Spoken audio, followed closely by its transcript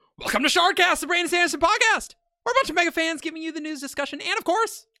Welcome to Shardcast, the Brandon Sanderson podcast. We're a bunch of mega fans giving you the news, discussion, and of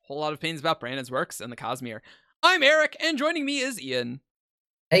course, a whole lot of opinions about Brandon's works and the Cosmere. I'm Eric, and joining me is Ian.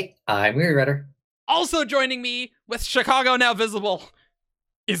 Hey, I'm Weary Redder. Also joining me with Chicago Now Visible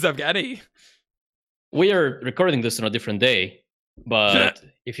is Evgeny. We are recording this on a different day, but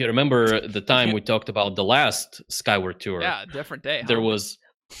if you remember the time we talked about the last Skyward Tour, different day. There was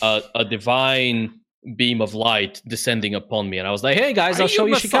a divine beam of light descending upon me, and I was like, "Hey guys, I'll show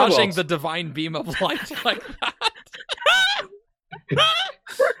you Chicago." Massaging the divine beam of light like that.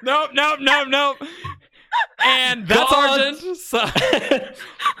 Nope. And that's Argent. So.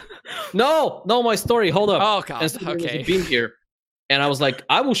 No, my story. Hold up. Oh god. And so there was Okay. a beam here, and I was like,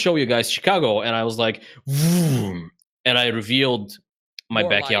 "I will show you guys Chicago," and I was like, "Vroom," and I revealed my More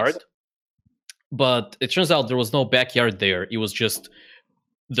backyard. light. But it turns out there was no backyard there. It was just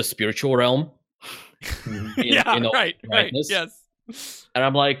the spiritual realm. Right. Yes. And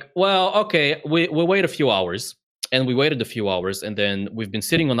I'm like, well, okay, we wait a few hours. And we waited a few hours, and then we've been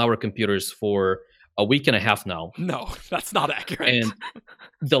sitting on our computers for a week and a half now. No, that's not accurate. And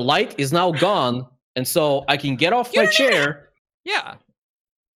the light is now gone, and so I can get off my chair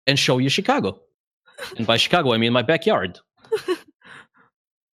and show you Chicago. And by Chicago, I mean my backyard.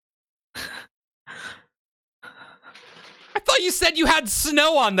 I thought you said you had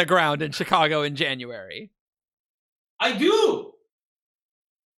snow on the ground in Chicago in January. I do!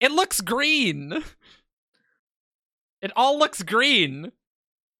 It looks green. It all looks green.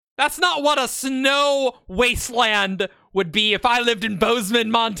 That's not what a snow wasteland would be if I lived in Bozeman,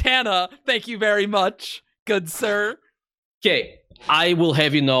 Montana. Thank you very much, good sir. Okay, I will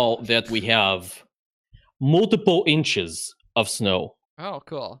have you know that we have multiple inches of snow. Oh,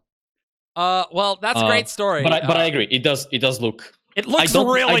 cool. Well, that's a great story. But I agree. It does look. It looks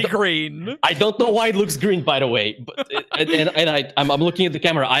really green. I don't know why it looks green, by the way. But I'm looking at the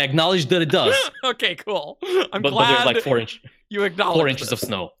camera. I acknowledge that it does. Okay, cool. But there's like 4 you acknowledge 4 inches this. of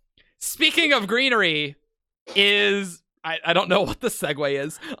snow. Speaking of greenery, I don't know what the segue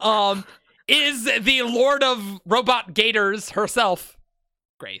is. Is the Lord of Robot Gators herself,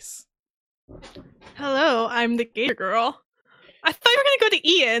 Grace? Hello, I'm the Gator Girl. I thought you were gonna go to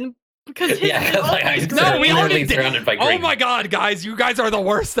Ian because his No, we already did. Surrounded by Oh green. my god, guys, you guys are the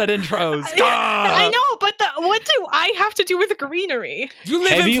worst at intros. I know, but what do I have to do with greenery? You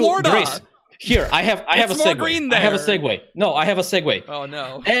live in Florida. Grace, here, I have a more segue. green I have a there. segue. No, I have a segue. Oh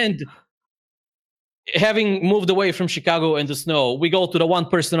no. And having moved away from Chicago and the snow, we go to the one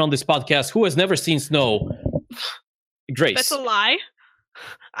person on this podcast who has never seen snow. Grace. That's a lie.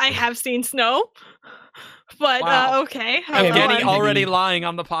 I have seen snow, but Wow. okay. Have Hello, Evgeny I'm- already lying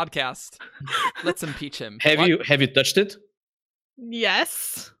on the podcast. Let's impeach him. Have What? you touched it?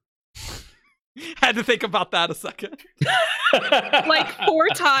 Yes, Had to think about that a second. like 4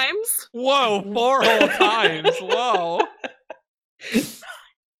 times. Whoa, 4 whole times. Whoa.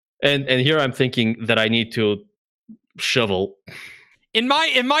 And here I'm thinking that I need to shovel. In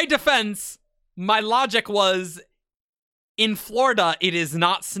my defense, my logic was in Florida it is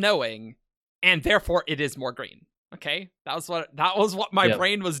not snowing, and therefore it is more green. Okay? That was what my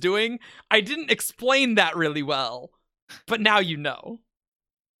brain was doing. I didn't explain that really well, but now you know.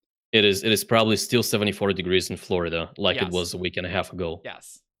 It is probably still 74 degrees in Florida, like Yes. it was a week and a half ago.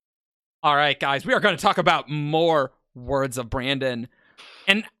 Yes. All right, guys, we are going to talk about more words of Brandon,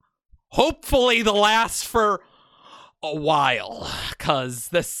 and hopefully the last for a while, because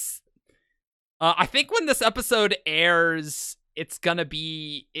this, I think when this episode airs, it's gonna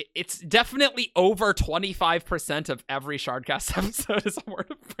be, it's definitely over 25% of every Shardcast episode is a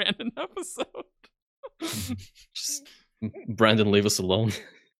word of Brandon episode. Just, Brandon, leave us alone.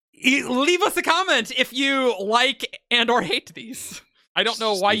 Leave us a comment if you like and or hate these. I don't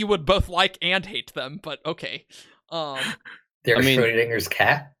know why you would both like and hate them, but okay. They're I mean- Schrodinger's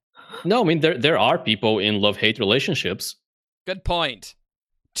cat. No, I mean there are people in love-hate relationships. Good point.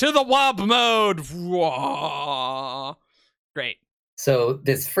 To the wob mode. Whoa. Great. So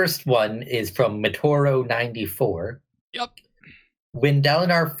this first one is from Matoro 94. Yep. When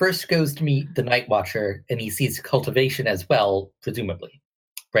Dalinar first goes to meet the Night Watcher and he sees cultivation as well, presumably.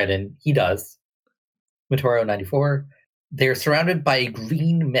 Brennan, he does. Matoro 94. They're surrounded by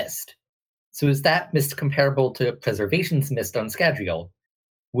green mist. So is that mist comparable to Preservation's mist on Scadrial?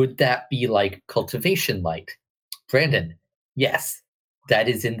 Would that be like cultivation light? Brandon, yes. That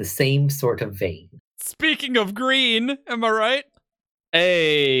is in the same sort of vein. Speaking of green, am I right?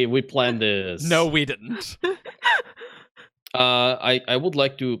 Hey, we planned this. No, we didn't. I would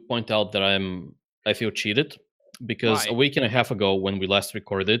like to point out that I feel cheated because Why? a week and a half ago when we last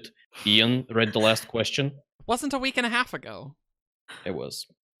recorded, Ian read the last question. Wasn't a week and a half ago. It was.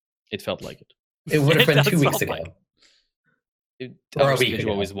 It felt like it. It would have It been does 2 weeks feel ago. It Or a our week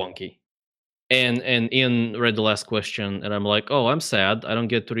schedule ago. is wonky. And Ian read the last question, and I'm like, oh, I'm sad. I don't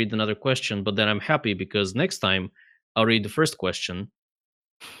get to read another question, but then I'm happy because next time I'll read the first question.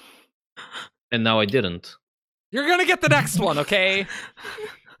 And now I didn't. You're gonna get the next one, okay?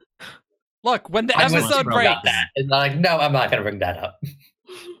 Look, when the I was episode thrilled breaks, about that. And like, no, I'm not going to bring that up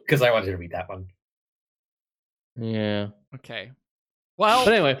because I wanted to read that one. Yeah. okay. Well,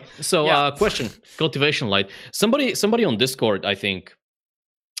 But anyway, so Yeah. question: cultivation light. Somebody on Discord, I think,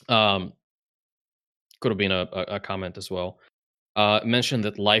 could have been a comment as well. Mentioned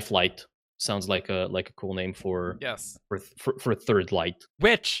that life light sounds like a cool name for yes. for third light.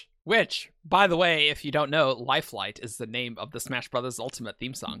 Which, by the way, if you don't know, Lifelight is the name of the Smash Brothers Ultimate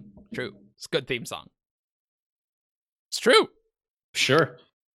theme song. True. It's a good theme song. It's true. Sure.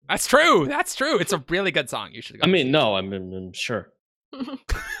 That's true. That's true. It's a really good song. You should go. I mean, no, I'm sure.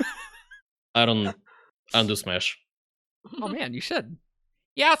 I don't do Smash. Oh man, you should.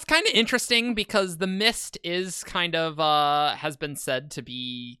 Yeah, it's kind of interesting because the Mist is kind of has been said to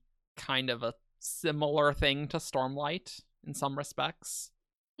be kind of a similar thing to Stormlight in some respects.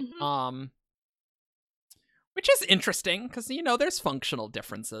 Which is interesting because there's functional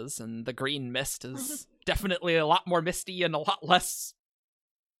differences, and the green mist is definitely a lot more misty and a lot less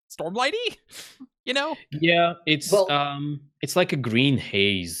Stormlighty. Yeah, it's Well- it's like a green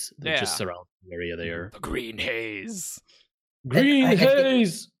haze that Yeah. just surrounds the area there. The green haze. Green I think-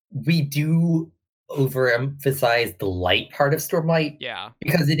 haze. We do overemphasize the light part of Stormlight Yeah.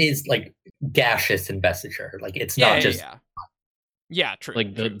 because it is like gaseous investiture. Like it's Yeah. not just Yeah, true.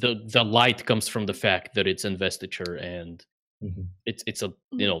 Like true. the light comes from the fact that it's investiture, and Mhm. it's a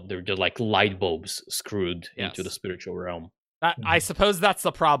they're like light bulbs screwed into the Yes. spiritual realm. That, I suppose that's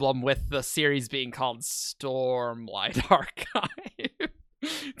the problem with the series being called Stormlight Archive.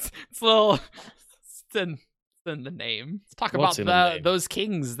 it's a little. It's in the name. Let's talk What's in the about name? those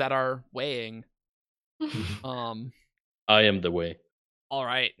kings that are weighing. I am the way. All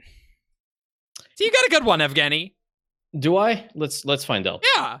right. So you got a good one, Evgeny. Do I? Let's find out.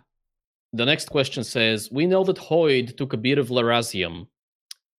 Yeah. The next question says, we know that Hoid took a bit of Lerasium,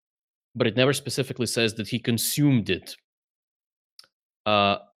 but it never specifically says that he consumed it.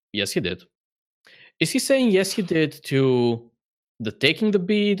 Yes, he did. Is he saying yes, he did to the taking the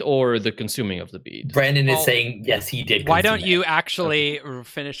bead or the consuming of the bead? Brandon is Well, saying yes, he did. Why consume don't it. you actually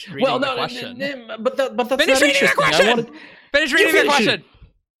finish reading the question? But that's Finish not reading the interesting. question! I wanted... Finish reading the finish it. question.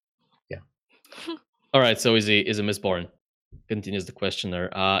 All right, so is he Mistborn? Continues the questioner.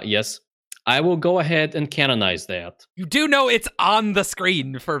 Yes, I will go ahead and canonize that. You do know it's on the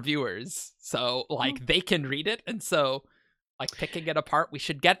screen for viewers, so they can read it, and so picking it apart, we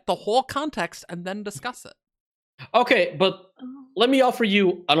should get the whole context and then discuss it. Okay, but let me offer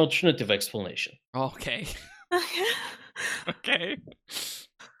you an alternative explanation. Okay. Okay.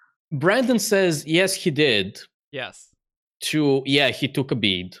 Brandon says yes, he did. Yes. He took a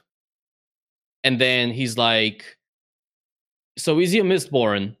bead. And then he's like, so is he a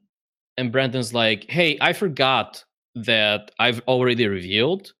Mistborn? And Brandon's like, hey, I forgot that I've already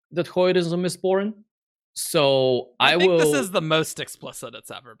revealed that Hoid is a Mistborn. So I think will... this is the most explicit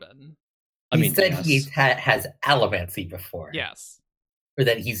it's ever been. He said yes. he has allomancy before. Yes. Or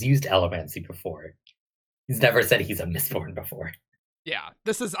that he's used allomancy before. He's never said he's a Mistborn before. Yeah.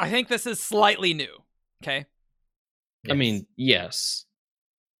 I think this is slightly new. Okay. I mean, yes.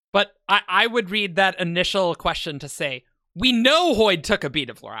 But I would read that initial question to say, we know Hoid took a bead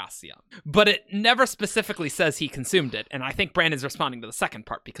of Lerasium, but it never specifically says he consumed it. And I think Brandon's responding to the second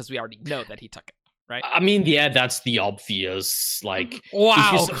part because we already know that he took it, right? I mean, yeah, that's the obvious. Like, Wow,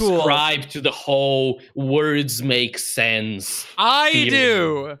 if you cool. subscribe to the whole words make sense, I theory,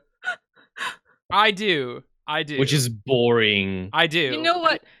 do. which is boring. I do. You know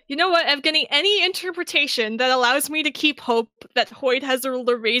what, Evgeny? Any interpretation that allows me to keep hope that Hoid has a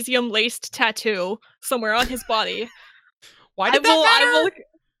Lerasium laced tattoo somewhere on his body. Why did that matter? I will.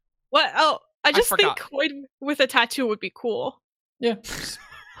 What? Oh, I just think forgot. Hoid with a tattoo would be cool. Yeah.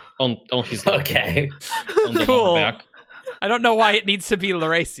 on his Okay. on the Cool. back, I don't know why it needs to be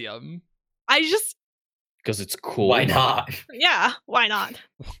Lerasium. because it's cool. Why not? Yeah, why not?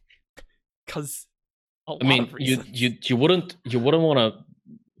 Because I mean, you wouldn't want to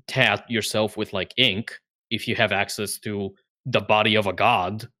tat yourself with like ink if you have access to the body of a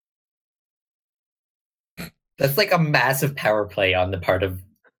god. That's like a massive power play on the part of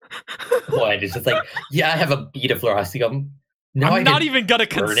Hoid. It's just like, yeah, I have a bead of Lerasium. No, I'm I not didn't even gonna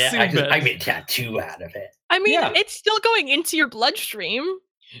burn consume it. it. I made a tattoo out of it. I mean, Yeah. it's still going into your bloodstream.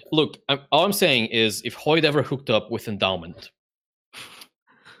 Look, all I'm saying is, if Hoid ever hooked up with Endowment,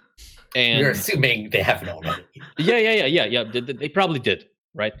 And You're assuming they haven't already. Yeah. They probably did,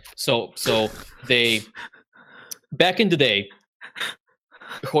 right? So they back in the day,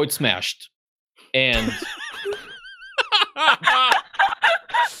 Hoyt smashed, and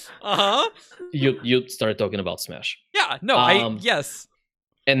you started talking about Smash, Yeah, no, yes.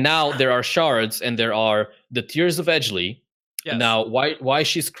 and now there are shards, and there are the Tears of Edgley. Yes. Now, why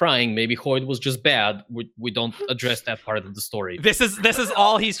she's crying? Maybe Hoyt was just bad. We don't address that part of the story. This is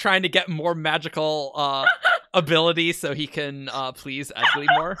all he's trying to get more magical ability so he can please Edgley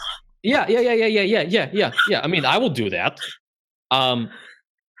more. Yeah. I mean, I will do that.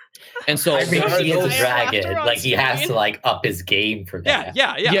 And so I mean, he is a those- dragon. Laughter on Like, he has to, screen. like, up his game for that.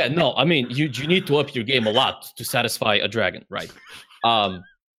 Yeah. no, I mean, you need to up your game a lot to satisfy a dragon, right?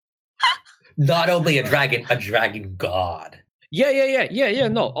 Not only a dragon god. Yeah.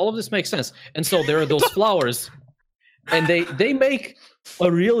 No, all of this makes sense. And so there are those flowers, and they make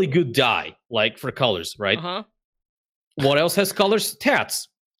a really good dye, like for colors, right? Uh-huh. What else has colors? Tats.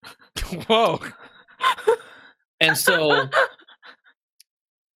 Whoa. And so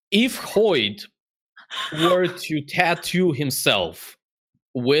if Hoyt were to tattoo himself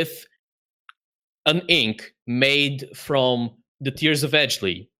with an ink made from the Tears of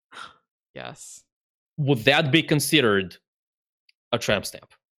Edgley, Yes. would that be considered a tramp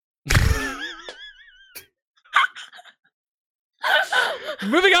stamp?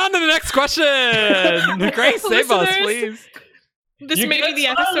 Moving on to the next question. Grace, save us, Listeners. please. This You may be get the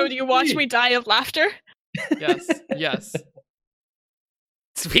episode you watch silent. me die of laughter. Yes.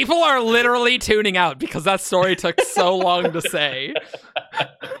 So people are literally tuning out because that story took so long to say.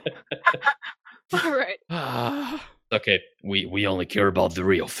 All right. Okay, we only care about the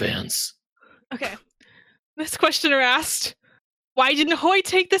real fans. Okay. This questioner asked, why didn't Hoy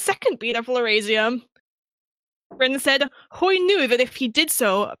take the second beat of Lerasium? Bren said, Hoy knew that if he did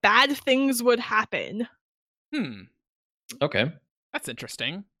so, bad things would happen. Okay. That's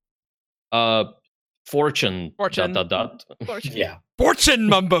interesting. Fortune. Fortune. Dot. Fortunately. Yeah. Fortune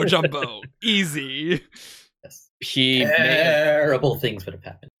mumbo jumbo. Easy. Yes. He may have, Terrible things would have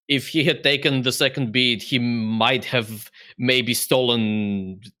happened. if he had taken the second beat, he might have maybe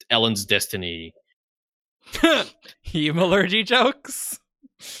stolen Ellen's destiny. Hemalurgy jokes.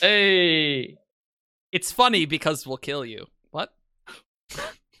 Hey, It's funny because we'll kill you. What?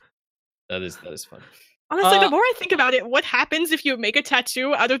 that is fun. Honestly, the more I think about it, what happens if you make a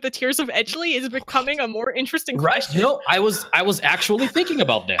tattoo out of the Tears of Edgley is becoming a more interesting question. No, I was actually thinking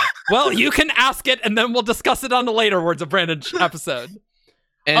about that. Well, you can ask it and then we'll discuss it on the later Words of Brandon episode.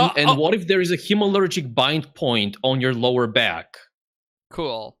 And what if there is a hemalurgic bind point on your lower back?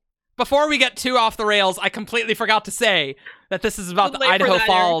 Cool. Before we get too off the rails, I completely forgot to say that this is about the Late for Idaho that,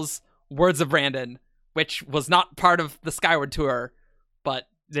 Falls Words of Brandon, which was not part of the Skyward Tour, but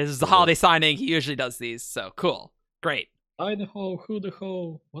this is the holiday signing. He usually does these, so cool. Great. Idaho, who the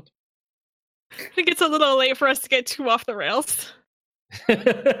ho? What? I think it's a little late for us to get too off the rails.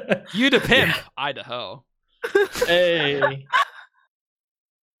 You to pimp, Idaho. Hey.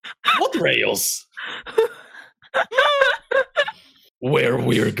 What rails? Where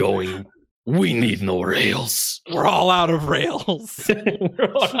we're going, we need no rails. We're all out of rails.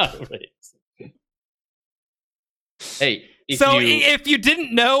 We're all out of rails. Hey, If you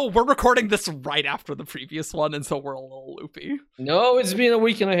didn't know, we're recording this right after the previous one, and so we're a little loopy. No, it's been a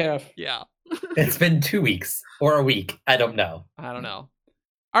week and a half. Yeah, It's been 2 weeks or a week. I don't know. I don't know.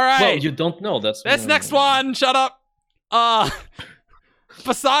 All right. Well, you don't know. That's This next one, shut up.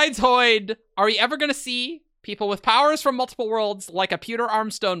 Besides Hoyd, are we ever going to see people with powers from multiple worlds like a pewter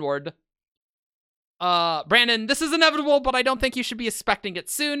armed Stoneward? Brandon, this is inevitable, but I don't think you should be expecting it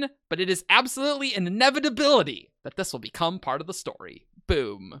soon. But it is absolutely an inevitability that this will become part of the story.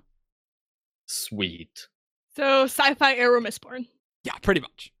 Boom. Sweet. So, sci-fi era Mistborn. Yeah, pretty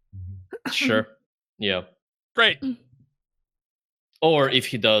much. Sure. Yeah. Great. Or if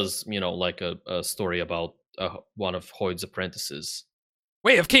he does, like a story about one of Hoyd's apprentices.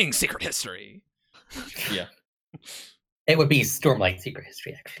 Way of Kings Secret History. Yeah. It would be Stormlight Secret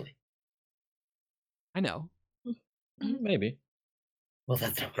History, actually. I know. Maybe. Well,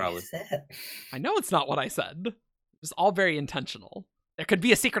 that's not what I Probably. said. I know it's not what I said. It was all very intentional. There could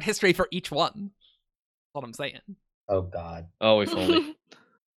be a secret history for each one. That's what I'm saying. Oh, God. Oh, if only.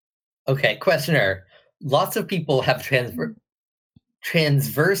 Okay, questioner. Lots of people have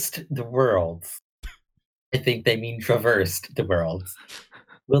transversed the worlds. I think they mean traversed the worlds.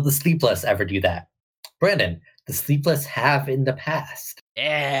 Will the Sleepless ever do that? Brandon, the Sleepless have in the past.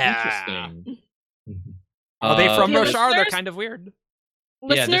 Yeah. Interesting. Mhm. Are they from Yeah, Roshar? They're listeners? kind of weird.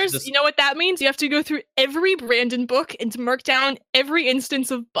 Yeah, Listeners, you know what that means? You have to go through every Brandon book and mark down every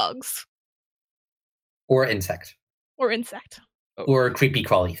instance of bugs Or insect. or insect. Or a creepy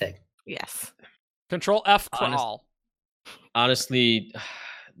crawly thing. Yes. Control F crawl. Honestly,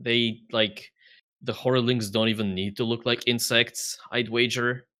 they like the horrorlings don't even need to look like insects, I'd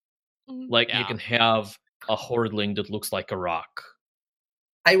wager. Like Yeah. you can have a horrorling that looks like a rock.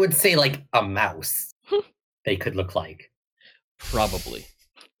 I would say like a mouse. They could look like. Probably.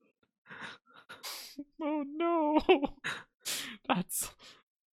 Oh no. That's.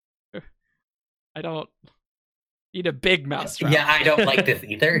 I don't need a big mousetrap. Yeah, I don't like this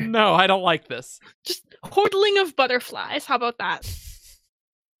either. No, I don't like this. Just hordling of butterflies. How about that?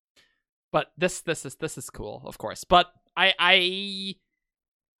 But this is cool, of course. But I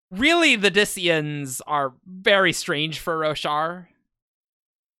really, the Dissians are very strange for Roshar.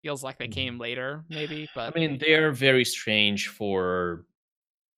 Feels like they came later, maybe. But I mean, they're very strange for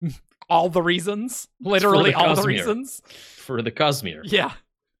all the reasons, literally all the Cosmere. reasons. For the Cosmere. Yeah,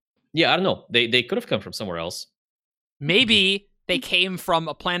 Yeah, I don't know. They could have come from somewhere else. maybe they came from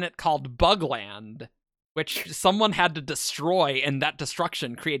a planet called Bugland, which someone had to destroy, and that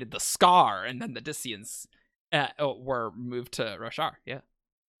destruction created the scar, and then the Dissians were moved to Roshar. Yeah,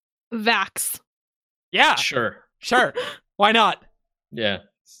 Vax. yeah, Sure. sure. Why not? Yeah.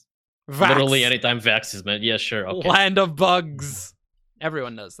 Vax. Literally anytime Vax is meant. Yeah, sure. Okay. Land of bugs.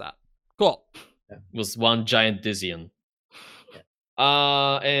 Everyone knows that. Cool. Was one giant Dizian.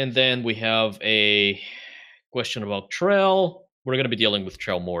 And then we have a question about Trell. We're gonna be dealing with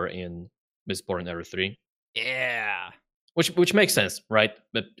Trell more in Mistborn Era 3. Yeah. Which makes sense, right?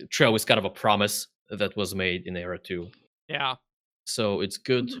 But Trell is kind of a promise that was made in Era 2. Yeah. So it's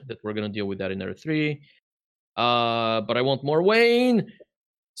good that we're gonna deal with that in Era 3. But I want more Wayne,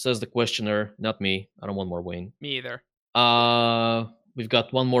 says the questioner, not me. I don't want more Wayne. Me either. We've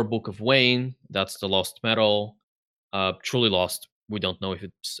got one more book of Wayne. That's the Lost Metal. Truly Lost. We don't know if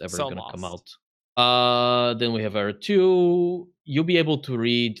it's ever So gonna come lost. out. Then we have Era 2. You'll be able to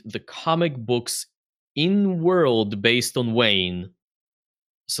read the comic books in world based on Wayne.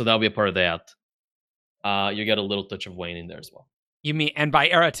 So that'll be a part of that. You get a little touch of Wayne in there as well. You mean, and by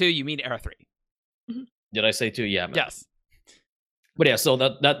Era 2, you mean Era 3. Did I say 2? Yeah, man. Yes. But yeah, so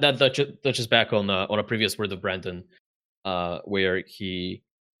that touches back on a previous word of Brandon, where he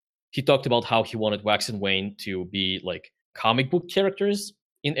talked about how he wanted Wax and Wayne to be like comic book characters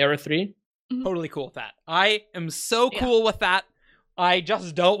in Era 3. Totally cool with that. I am so Yeah. cool with that. I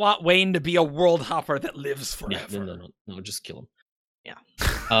just don't want Wayne to be a world hopper that lives Yeah, forever. no, just kill him.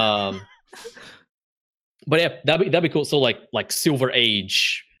 Yeah. But yeah, that'd be cool. So like Silver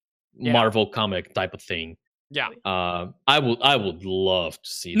Age Yeah. Marvel comic type of thing. Yeah. I would love to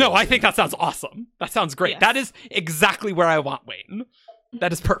see. No, that. I think that sounds awesome. That sounds great. Yes. That is exactly where I want Wayne.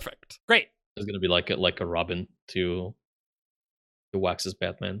 That is perfect. Great. It's gonna be like a Robin to Wax's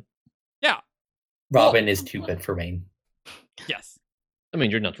Batman. Robin is too good for Wayne. Yes. I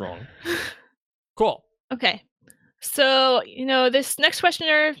mean, you're not wrong. Cool. Okay. So, this next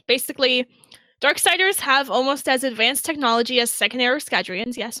questioner, basically, Darksiders have almost as advanced technology as second era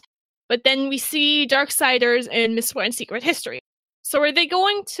Scadrians, yes. But then we see Darksiders in Mistborn Secret History. So are they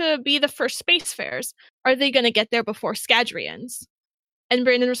going to be the first spacefarers? Are they going to get there before Scadrians? And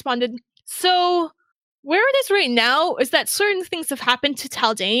Brandon responded, so where it is right now is that certain things have happened to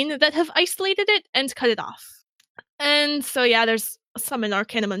Taldane that have isolated it and cut it off. And so, yeah, there's some in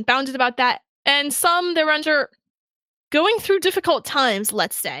Arcanum Unbounded about that. And some they're under going through difficult times,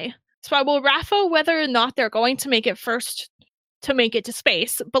 let's say. So I will raffle whether or not they're going to make it first to make it to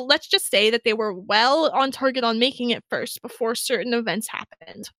space. But let's just say that they were well on target on making it first before certain events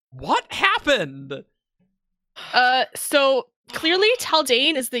happened. What happened? So clearly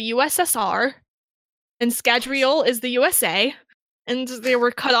Taldane is the USSR and Scadrial is the USA. And they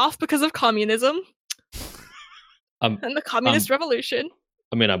were cut off because of communism and the communist revolution.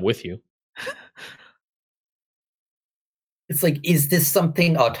 I mean, I'm with you. It's like, is this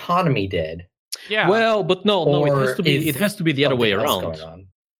something Autonomy did? Yeah. Well, but no, it has Or to be. is It has to be the other way Something else around going on?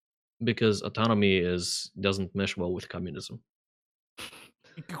 because autonomy doesn't mesh well with communism.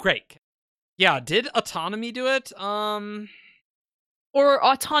 Great. Yeah, did Autonomy do it? Or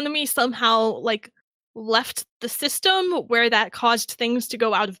Autonomy somehow left the system where that caused things to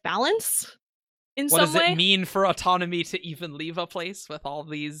go out of balance in What some does way. it mean for Autonomy to even leave a place with all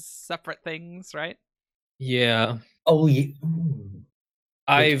these separate things, right? Yeah, Oh, yeah.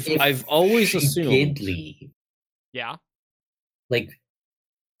 I've always she assumed. did leave. Yeah. Like,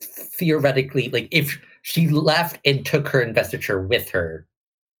 theoretically, like if she left and took her investiture with her,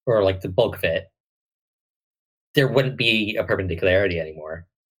 or like the bulk of it, there wouldn't be a perpendicularity anymore.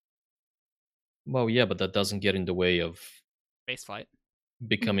 Well, yeah, but that doesn't get in the way of Space flight.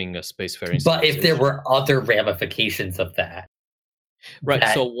 becoming a spacefaring. But if there civilization. were other ramifications of that, Right.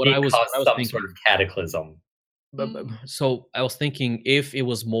 that So what may I was cause some thinking, sort of cataclysm. so I was thinking if it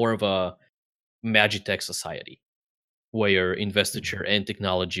was more of a Magitech society where investiture and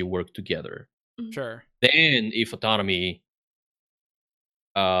technology work together, Sure. then if autonomy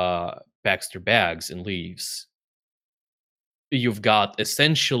packs their bags and leaves, you've got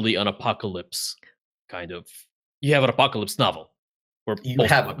essentially an apocalypse kind of. You have an apocalypse novel. Or You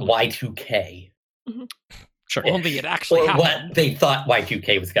have post-apocalypse. Y2K. Sure. Only it actually Or happened. what they thought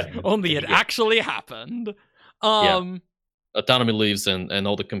Y2K was going to Only it actually happened. Autonomy leaves and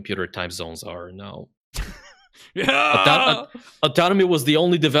all the computer time zones are now. Yeah. Autonomy was the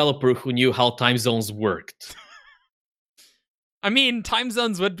only developer who knew how time zones worked. I mean, time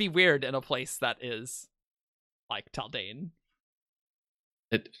zones would be weird in a place that is like Taldane.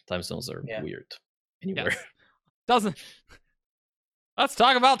 Time zones are Yeah. weird anywhere. Yes. Doesn't. Let's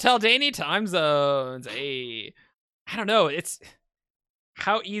talk about Taldani time zones. I don't know. It's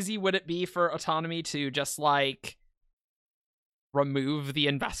how easy would it be for autonomy to just like remove the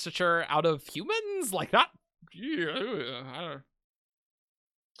investiture out of humans like that? Yeah, I don't.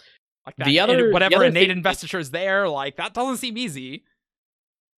 Like that, The other- whatever the other innate thing- investiture is there, like that doesn't seem easy.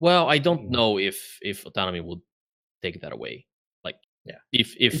 Well, I don't know if autonomy would take that away. Like, Yeah.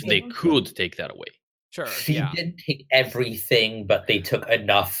 if they could take that away. Sure, She yeah. didn't take everything, but they took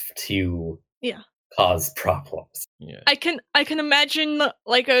enough to Yeah. cause problems. Yeah. I can imagine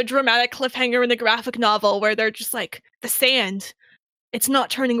like a dramatic cliffhanger in a graphic novel where they're just like, the sand, it's not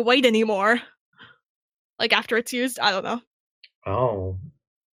turning white anymore. Like after it's used, I don't know. Oh.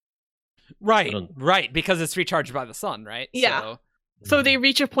 Right, don't- right, because it's recharged by the sun, right? Yeah. So, So they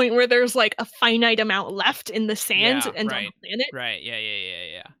reach a point where there's like a finite amount left in the sand Yeah, and on right. the planet. right,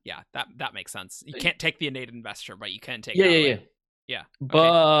 yeah. That makes sense. You can't take the innate investiture, but you can take Yeah, that yeah, away. yeah. Yeah. okay.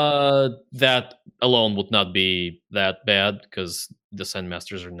 But that alone would not be that bad because the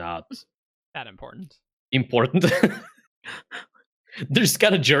Sandmasters are not That important. important. There's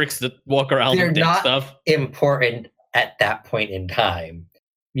kind of jerks that walk around They're and take not- stuff. Important at that point in time.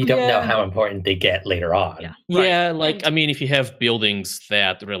 You don't know Yeah. how important they get later on. Yeah. Right. Yeah, like And- I mean, if you have buildings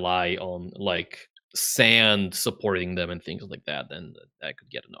that rely on like sand supporting them and things like that, then that could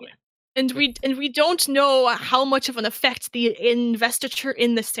get annoying. And we don't know how much of an effect the investiture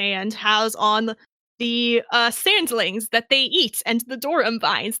in the sand has on the sandlings that they eat and the Dorum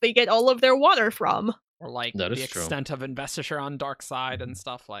vines they get all of their water from. Or like That the is true. extent of investiture on dark side and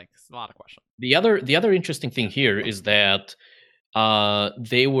stuff. Like, it's a lot of questions. The other interesting thing here is that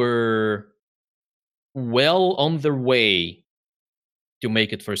they were well on their way to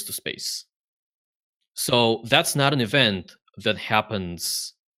make it first to space. So that's not an event that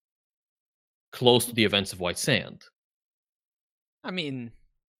happens close to the events of White Sand. I mean,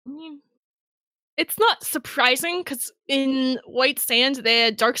 I mean, it's not surprising because in White Sand,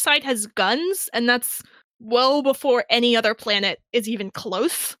 the dark side has guns, and that's well before any other planet is even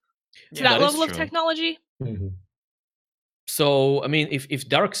close to Yeah, that that is level of true. technology. Mhm. So I mean, if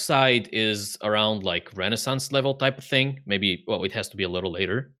Dark Side is around like Renaissance level type of thing, maybe it has to be a little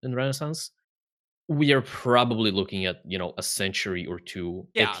later than Renaissance. We are probably looking at a century or two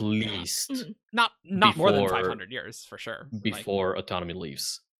Yeah. at least Mhm. not more than Before- 500 years for sure. Like, before autonomy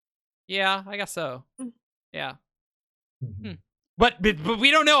leaves. yeah, I guess so. Mm. Yeah, Mhm. but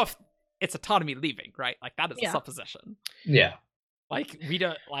we don't know if it's autonomy leaving, right? Like that is a Yeah. supposition. Yeah. Like we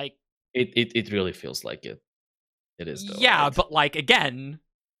don't like. It really feels like it. It is though. Yeah, right? but like again,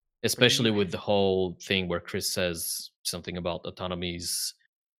 especially with the whole thing where Chris says something about autonomy's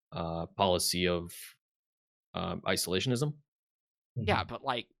policy of isolationism. yeah, but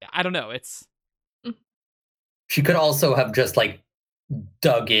like I don't know. It's She could also have just like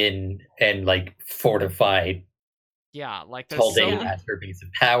dug in and like fortified yeah, like there's Taldane so as her base of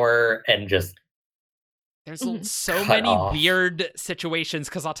power and just there's Mhm. so Cut many off. weird situations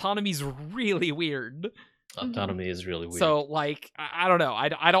because autonomy's really weird. Autonomy is really weird. So like I don't know.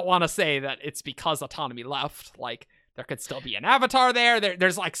 I don't want to say that it's because autonomy left. Like there could still be an avatar there.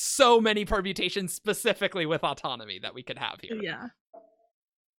 There's like so many permutations specifically with autonomy that we could have here. Yeah.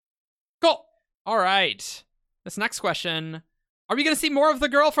 Cool. All right. This next question: are we going to see more of the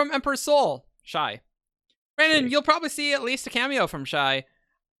girl from Emperor's Soul, Shy? Brandon, Sure. you'll probably see at least a cameo from Shy.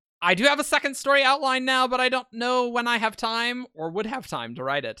 I do have a second story outline now, but I don't know when I have time or would have time to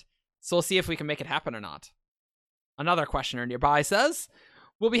write it. So we'll see if we can make it happen or not. Another questioner nearby says,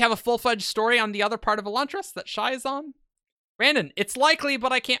 will we have a full-fledged story on the other part of Elantris that Shy is on? Brandon, it's likely,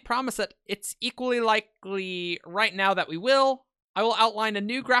 but I can't promise it. It's equally likely right now that we will. I will outline a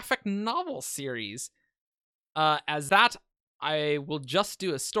new graphic novel series. As that, I will just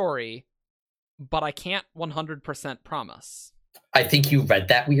do a story, but I can't 100% promise. I think you read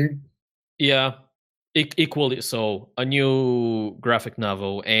that weird. Yeah, equally so. A new graphic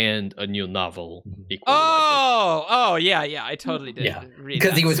novel and a new novel. Equally Yeah. I totally did. Yeah, read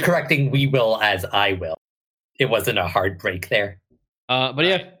because he that was soon. correcting "we will" as "I will." It wasn't a hard break there. But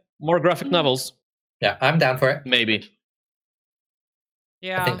yeah, more graphic novels, Yeah, I'm down for it. maybe.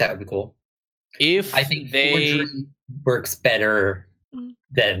 Yeah, I think that would be cool. If I think they Forgery works better Mm.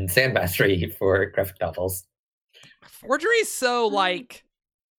 than Sandmastery for graphic novels. Forgery's so like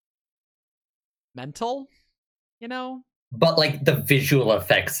mental, you know. But like the visual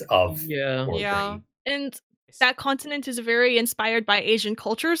effects of Yeah. Forgery. Yeah. And that continent is very inspired by Asian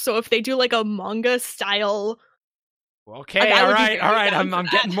culture. So if they do like a manga style, Okay, I all would be right, very down I'm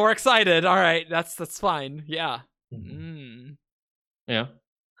for getting that. more excited. All right, that's fine. Yeah. Mhm. Yeah.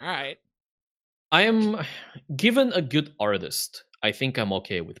 All right. I am given a good artist. I think I'm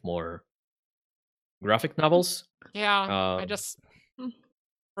okay with more graphic novels. Yeah. I just Mm.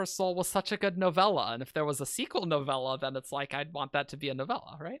 First Soul was such a good novella, and if there was a sequel novella, then it's like I'd want that to be a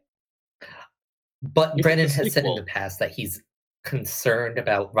novella, right? But If Brennan it's a has said in sequel. the past that he's concerned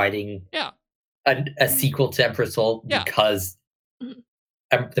about writing Yeah. a sequel to Emperor's Soul Yeah. because Mhm.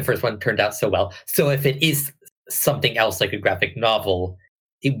 the first one turned out so well. So if it is something else like a graphic novel,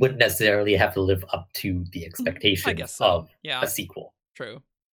 it wouldn't necessarily have to live up to the expectations I guess so. of Yeah. a sequel. True.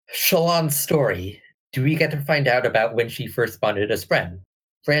 Shalon's story. Do we get to find out about when she first bonded as Bren?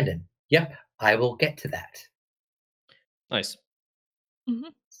 Brandon. Yep, I will get to that. Nice.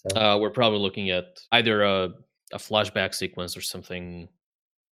 So We're probably looking at either a flashback sequence or something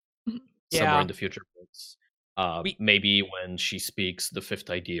somewhere Yeah. in the future. We- Maybe when she speaks the fifth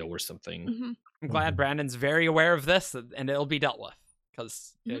idea or something. Mhm. I'm glad Mhm. Brandon's very aware of this, and it'll be dealt with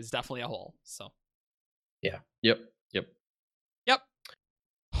because Mhm. there's definitely a hole. So. Yep. Yep.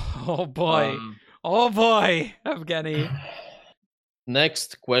 Oh boy. Oh boy, Evgeny.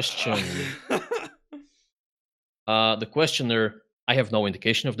 Next question. The questioner, I have no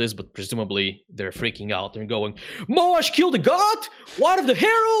indication of this, but presumably they're freaking out and going, Moash killed a god? One of the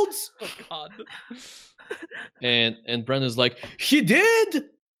heralds? Oh god. And Brendan's like, he did?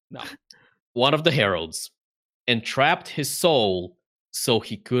 No. One of the heralds entrapped his soul so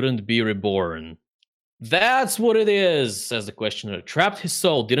he couldn't be reborn. That's what it is, says the questioner. Trapped his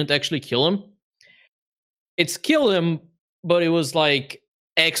soul, didn't actually kill him. It's killed him, but it was like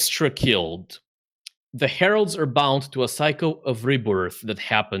extra killed. The heralds are bound to a cycle of rebirth that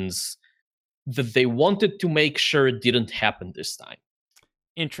happens that they wanted to make sure it didn't happen this time.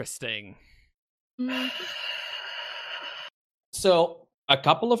 Interesting. Mm. So a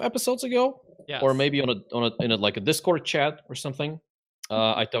couple of episodes ago, Yes. or maybe in a Discord chat or something,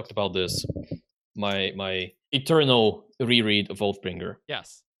 I talked about this. My eternal reread of Oathbringer.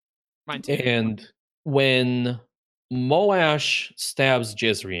 Yes. Mine too. And when Moash stabs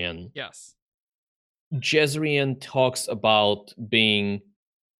Jezrien, Yes. Jezrien talks about being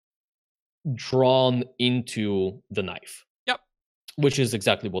drawn into the knife. Yep. Which is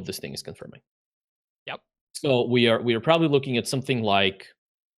exactly what this thing is confirming. Yep. So we are probably looking at something like,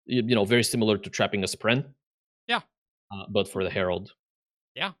 very similar to trapping a Spren. Yeah. But for the Herald.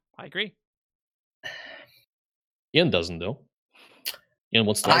 Yeah, I agree. Ian doesn't though. Ian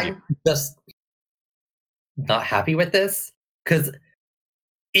wants to argue. I'm just not happy with this because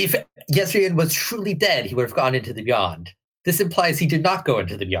if Jezrien was truly dead, he would have gone into the Beyond. This implies he did not go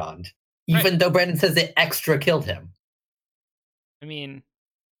into the Beyond, even though Brandon says it extra killed him. I mean,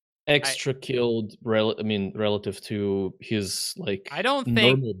 Extra killed, relative to his I don't think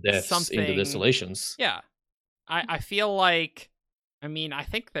normal deaths in the something- Desolations. yeah. I feel like, I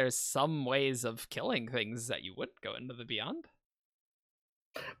think there's some ways of killing things that you wouldn't go into the Beyond.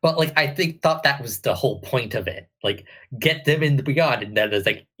 But I thought that was the whole point of it. Get them in the Beyond, and then it's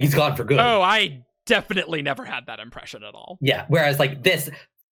he's gone for good. Oh, I definitely never had that impression at all. Yeah. Whereas this,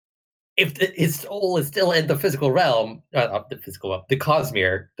 if his soul is still in the physical realm, not the physical realm, the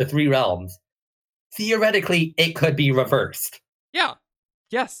Cosmere, the three realms, theoretically it could be reversed. Yeah.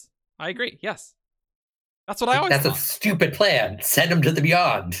 Yes. I agree. Yes. That's what I always That's thought. a stupid plan. Send him to the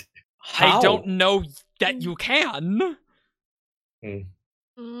Beyond. How? I don't know that you can. Mm.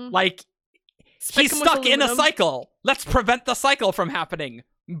 He's Spike him with stuck in a aluminum. cycle. Let's prevent the cycle from happening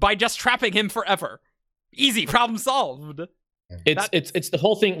by just trapping him forever. Easy, problem solved. It's the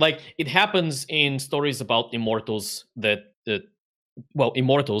whole thing. It happens in stories about immortals that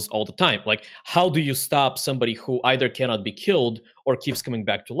immortals all the time. Like, how do you stop somebody who either cannot be killed or keeps coming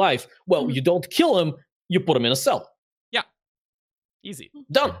back to life? Well, you don't kill him, you put him in a cell. Easy.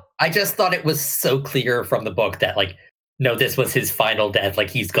 Done. I just thought it was so clear from the book that, like, no, this was his final death.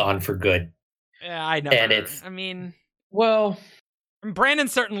 Like, he's gone for good. Yeah, I never. And it's- I mean, Well, Brandon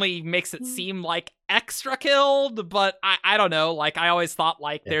certainly makes it seem like extra killed, but I don't know. Like, I always thought,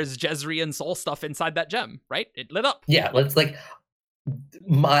 like, there's Jezrien soul stuff inside that gem, right? It lit up. Yeah, let's, like,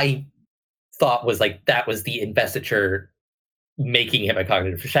 my thought was, like, that was the investiture making him a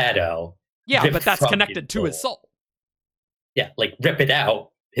cognitive shadow. Yeah, ripped but that's from connected to his soul. Yeah, like, rip it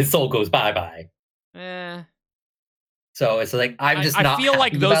out. His soul goes bye-bye. Eh. So it's like, I'm just I not feel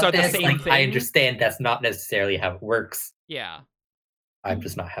like happy those about are the this. same Like, I thing. understand that's not necessarily how it works. Yeah. I'm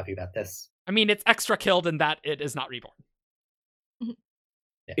just not happy about this. I mean, it's extra killed in that it is not reborn.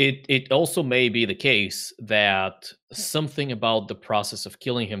 it also may be the case that something about the process of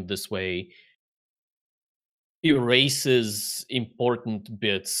killing him this way erases important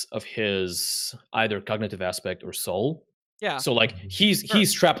bits of his either cognitive aspect or soul. Yeah. So, like, he's Sure.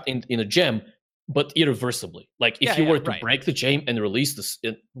 trapped in a gem, but irreversibly. Like, if you were to right. break the gem and release this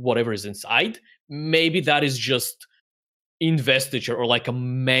whatever is inside, maybe that is just investiture or like a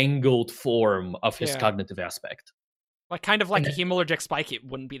mangled form of his Yeah. cognitive aspect. Like, kind of like a And- hemorrhagic spike, it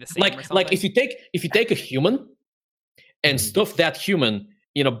wouldn't be the same. or Like something. if you take a human and Mhm. stuff that human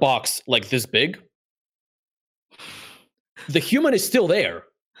in a box like this big, the human is still there.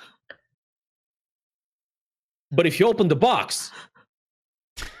 But if you open the box,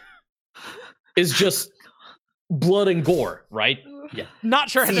 it's just blood and gore, right? Not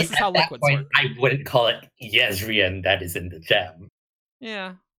sure See, this is at how that liquids point, work. I wouldn't call it Jezrien that is in the gem.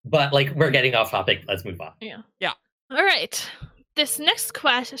 Yeah. But, like, we're getting off topic. Let's move on. All right. This next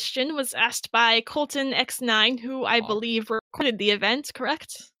question was asked by Colton X9, who I Aw. believe recorded the event,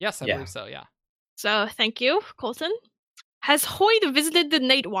 correct? Yes, I Yeah. believe so, yeah. So thank you, Colton. Has Hoyd visited the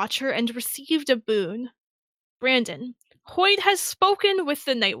Night Watcher and received a boon? Brandon, Hoyd has spoken with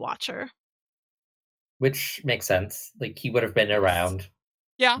the Night Watcher. Which makes sense. Like, he would have been around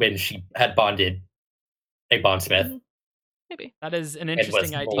Yeah. when she had bonded a bondsmith Mhm. Maybe. That is an was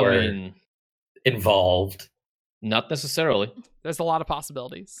interesting idea. more- I mean, involved. not necessarily. There's a lot of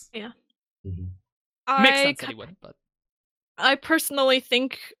possibilities. Mhm. Makes I, sense that ki- he would, but I personally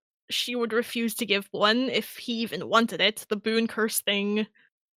think she would refuse to give one if he even wanted it. The boon curse thing.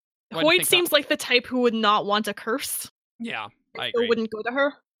 Why do you Hoyd think seems that? like the type who would not want a curse. yeah, I So agree. wouldn't go to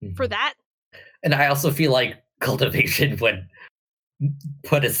her for Mhm. that. And I also feel like cultivation would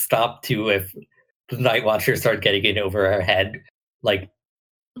put a stop to if the Night Watcher started getting in over her head, like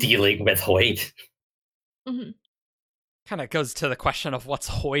dealing with Hoyt. Kind of goes to the question of what's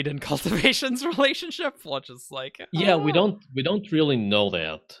Hoyd and Cultivation's relationship, which is like, Yeah, we oh. don't really know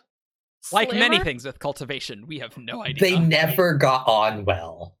that. Like many Slammer? things with Cultivation, we have no idea. They never got on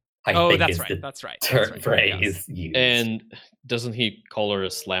well. I Oh, think that's is right. the That's right. term That's right. Yes. phrase used. And doesn't he call her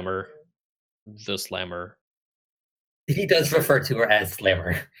a slammer? The slammer. he does refer to her as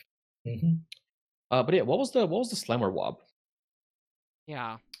Slammer. Mhm. But yeah, what was the slammer wob?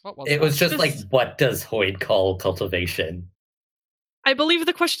 Yeah. What was It that? was just like, This- what does Hoyt call cultivation? I believe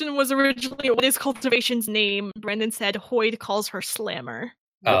the question was originally, what is Cultivation's name? Brandon said Hoyd calls her Slammer.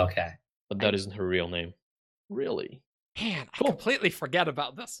 Oh, okay. But that isn't her real name. Really? Man, I Cool. completely forget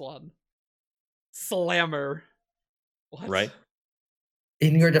about this one. Slammer. What? Right?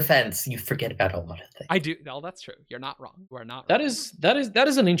 In your defense, you forget about a lot of things. I do. No, that's true. You're not wrong. We're not That wrong.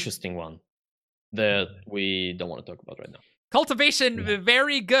 is an interesting one that we don't want to talk about right now. Cultivation, Yeah.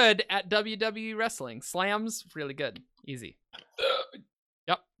 very good at WWE wrestling. Slams, really good. Easy.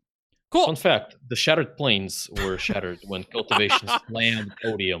 Yep. Cool. Fun fact: the shattered planes were shattered when cultivation slammed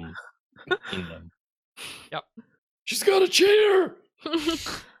Odium in them. Yep. She's got a chair.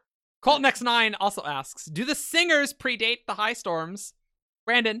 Colton X9 also asks, do the singers predate the high storms?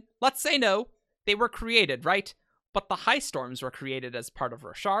 Brandon, let's say no. They were created, right? But the high storms were created as part of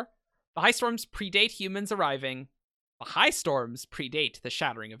Roshar. The high storms predate humans arriving. The high storms predate the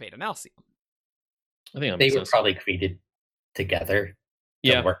shattering of Adenalcium. I think that They makes were sense. probably created together. to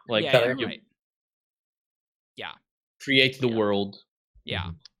Yeah, work like yeah, better. you're right. create the Yeah. world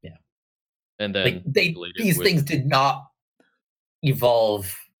Yeah. and then Like populate it these with- things did not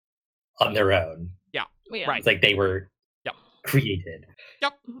evolve on their own. Yeah. Right. It's like they were Yep. created.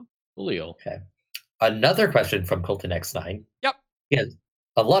 Julio. Another question from Colton X9. Yep. He has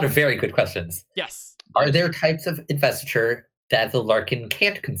a lot of very good questions. Yes. Are there types of investiture that the Larkin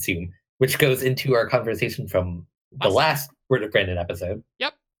can't consume? Which goes into our conversation from the Us. last Word of Brandon episode.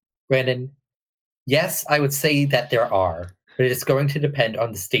 Yep. Brandon, yes, I would say that there are but it's going to depend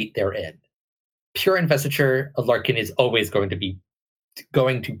on the state they're in. Pure investiture, a Larkin is always going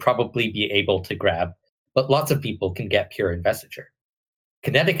to probably be able to grab, but lots of people can get pure investiture.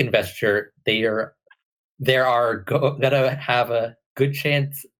 Kinetic investiture, gonna have a good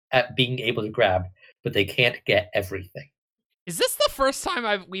chance at being able to grab, but they can't get everything. Is this the first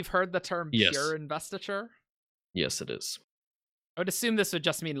time we've heard the term Yes. pure investiture? Yes, it is. I would assume this would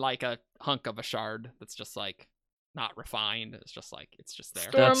just mean like a hunk of a shard that's just like not refined. It's just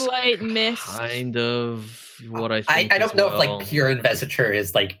there. Stormlight, mist. Kind of what I I think. don't as know if well. like pure investiture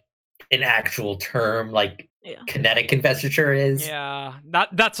is like an actual term like Yeah. kinetic investiture is. Yeah,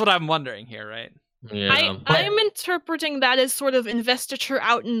 that's what I'm wondering here, right? Yeah. I'm interpreting that as sort of investiture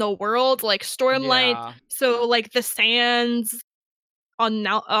out in the world, like Stormlight. Yeah, So like the sands on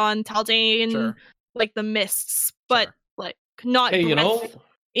Taldane, sure. like the mists, but Sure. like not Hey, breath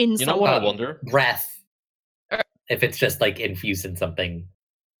in you know what I Uh, wonder? Breath. Er- If it's just like infused in something,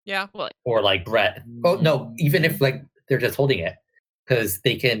 Yeah, or like breath. Oh no, even if like they're just holding it, because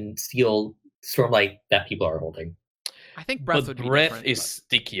they can steal Stormlight that people are holding. I think breath But would be breath different, is but-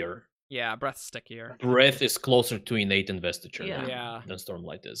 stickier. yeah, breath's stickier. Breath is closer to innate investiture Yeah. Yeah, than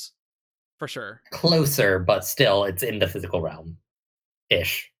Stormlight is. for sure. Closer, but still, it's in the physical realm,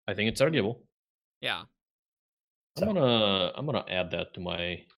 ish. I think it's arguable. Yeah, So- I'm gonna add that to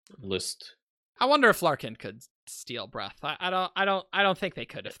my list. I wonder if Larkin could steal breath. I don't think they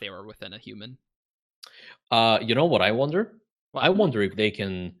could if they were within a human. You know what I wonder? What? I wonder if they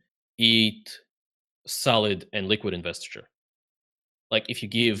can eat solid and liquid investiture. Like if you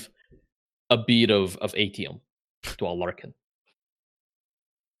give a bead of atium to a Larkin,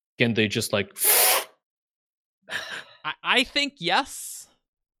 can they just like I think yes.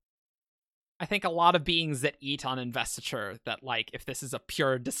 I think a lot of beings that eat on investiture, that like if this is a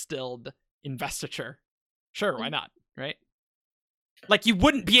pure distilled investiture, sure, why not, right? Like you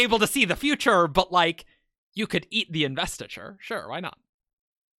wouldn't be able to see the future, but like you could eat the investiture, sure, why not?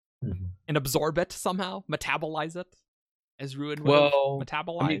 Mhm. And absorb it somehow, metabolize it, as Ruin would Well, have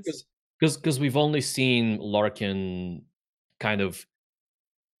metabolized. I mean, because we've only seen Larkin kind of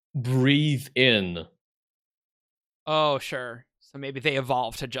breathe in. Oh, sure. So maybe they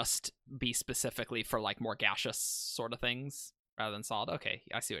evolved to just be specifically for like more gaseous sort of things rather than solid. Okay,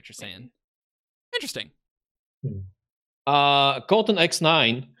 I see what you're saying. Interesting. Colton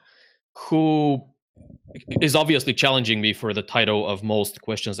X9, who is obviously challenging me for the title of most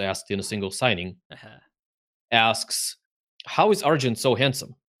questions asked in a single signing, asks, "How is Argent so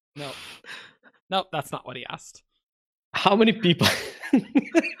handsome? No. Nope, that's not what he asked. How many people?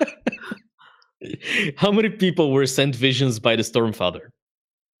 How many people were sent visions by the Stormfather?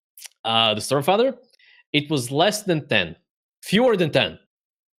 The Stormfather? It was less than 10, fewer than 10.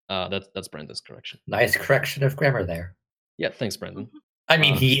 That's Brandon's correction. Nice correction of grammar there. Yeah, thanks, Brandon. I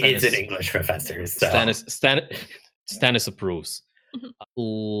mean, he is an Stannis- English professor, so Stannis approves.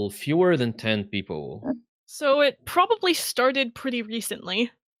 Fewer than 10 people. So it probably started pretty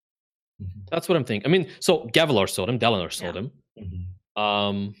recently. That's what I'm thinking. I mean, so Gavilar saw them, Dalinar saw Yeah. them. Mhm.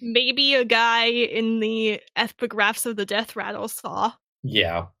 Maybe a guy in the epigraphs of the Death Rattle saw.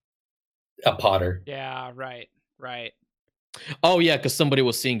 Yeah, a Potter. Yeah, right. Oh yeah, because somebody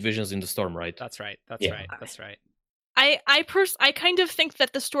was seeing visions in the storm, right? That's right. Yeah. That's right. I kind of think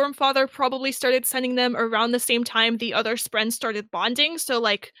that the Stormfather probably started sending them around the same time the other Spren started bonding. So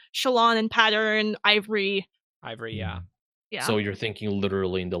like Shalon and Pattern, Ivory. Ivory, yeah. Yeah. So you're thinking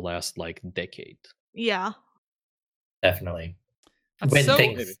literally in the last like decade. yeah. Definitely. That's When so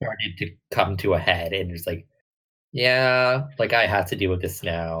things started to come to a head, and it's like, yeah, like I have to deal with this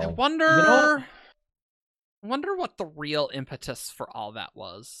now. I wonder what the real impetus for all that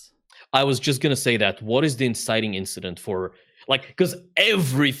was. I was just gonna say that. What is the inciting incident for like because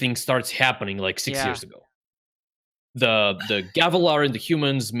everything starts happening like 6 Yeah. years ago. The Gavilar and the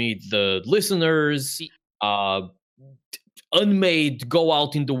humans meet the listeners. Unmade go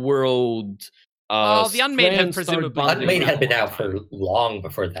out in the world. The Unmade had Spren start presumably been bonding. Unmade around had been a long out for long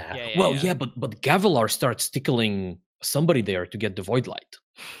before that. Yeah, Well, yeah, but Gavilar starts tickling somebody there to get the Void Light.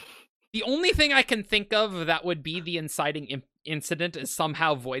 The only thing I can think of that would be the inciting incident is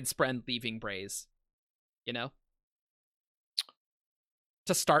somehow Voidspren leaving Braze. You know?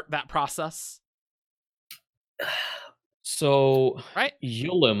 To start that process. So Right?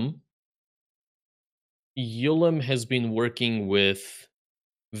 Yulim has been working with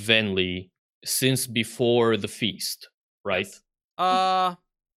Venli since before the feast, right? Yes.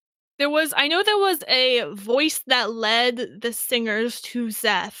 I know there was a voice that led the singers to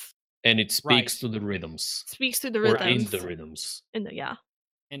Zeth. And it speaks Right. to the rhythms. Speaks to the Or rhythms. in the rhythms. Yeah.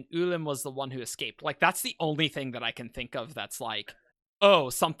 and Ulim was the one who escaped. Like, that's the only thing that I can think of that's like, oh,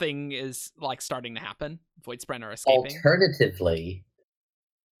 something is like starting to happen. Voidspren are escaping. Alternatively,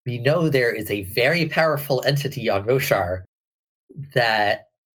 we know there is a very powerful entity on Roshar that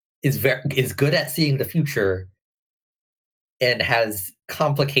is good at seeing the future and has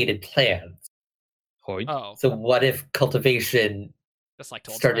complicated plans. Hoid. Oh, So what if cultivation just like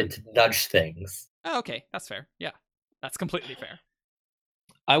started to nudge things? Oh, okay, that's fair. Yeah, that's completely fair.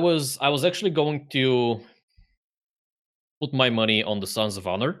 I was actually going to put my money on the Sons of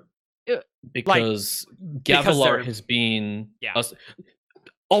Honor because Gavilar has been. Yeah.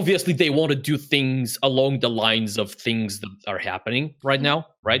 Obviously, they want to do things along the lines of things that are happening right now,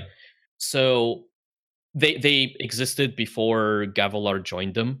 right? So they existed before Gavilar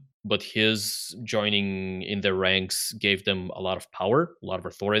joined them, but his joining in their ranks gave them a lot of power, a lot of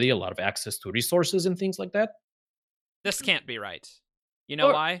authority, a lot of access to resources and things like that. This can't be right. You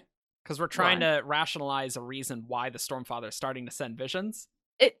know why? Because we're trying to rationalize a reason why the Stormfather is starting to send visions.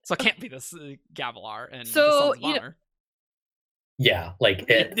 So it can't be this Gavilar and the Sons of Honor. Yeah, like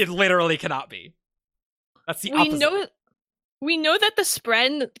it literally cannot be. That's the opposite. We know that the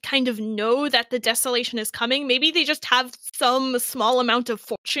Spren kind of know that the desolation is coming. Maybe they just have some small amount of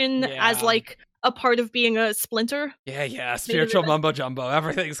fortune as like a part of being a splinter. Yeah. Spiritual mumbo jumbo.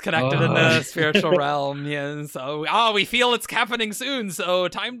 Everything's connected in the spiritual realm. Yeah. So, we feel it's happening soon. So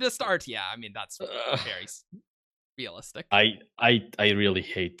time to start. Yeah. I mean, that's very realistic. I really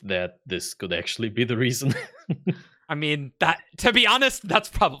hate that this could actually be the reason. I mean, that, to be honest, that's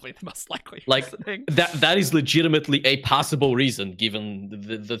probably the most likely reasoning. That is legitimately a possible reason, given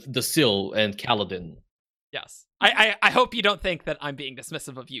the Syl and Kaladin. Yes. I hope you don't think that I'm being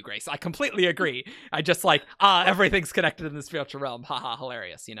dismissive of you, Grace. I completely agree. I just everything's connected in the spiritual realm. Haha,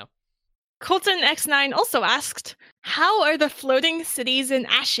 hilarious, you know. Colton X9 also asked, how are the floating cities in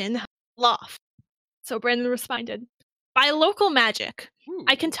Ashen loft? So Brandon responded, by local magic. Ooh.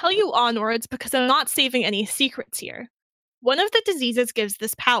 I can tell you onwards because I'm not saving any secrets here. One of the diseases gives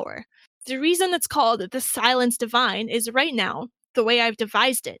this power. The reason it's called the Silence Divine is right now, the way I've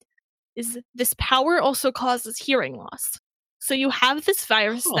devised it, is this power also causes hearing loss. So you have this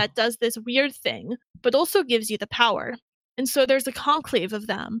virus that does this weird thing, but also gives you the power. And so there's a conclave of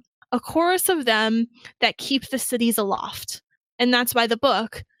them, a chorus of them that keep the cities aloft. And that's why the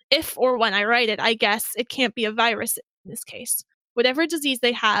book, if or when I write it, I guess it can't be a virus in this case. Whatever disease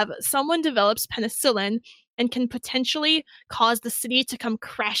they have, someone develops penicillin and can potentially cause the city to come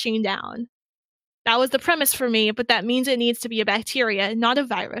crashing down. That was the premise for me, but that means it needs to be a bacteria, not a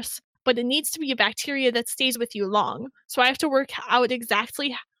virus. But it needs to be a bacteria that stays with you long. So I have to work out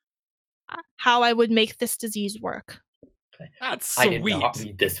exactly how I would make this disease work. That's sweet. I did not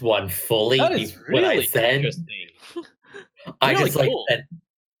read this one fully. That is really interesting. I really just cool.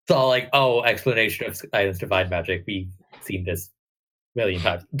 saw explanation of Silence Divine Magic. We've seen this a million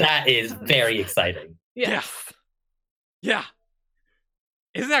times. That is very exciting. Yeah.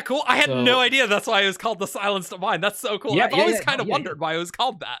 Isn't that cool? I had no idea that's why it was called the Silence Divine. That's so cool. I've always kind of wondered why it was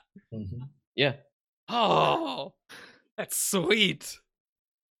called that. Mm-hmm. Yeah. Oh, that's sweet.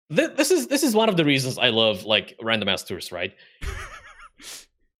 This is one of the reasons I love random ass tours, right?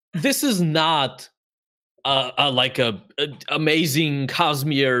 This is not a amazing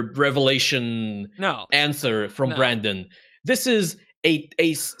Cosmere revelation answer from Brandon. This is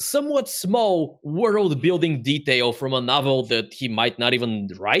a somewhat small world building detail from a novel that he might not even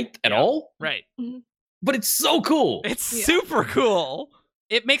write at all. Right. Mm-hmm. But it's so cool. It's super cool.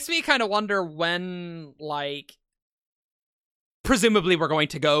 It makes me kind of wonder when, presumably we're going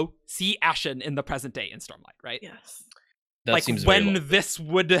to go see Ashen in the present day in Stormlight, right? Yes. That seems when this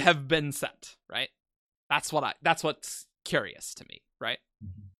would have been set, right? That's what's curious to me, right?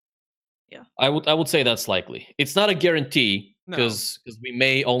 Yeah. I would say that's likely. It's not a guarantee because we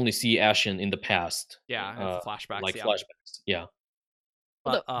may only see Ashen in the past. Yeah, flashbacks. Flashbacks. Yeah.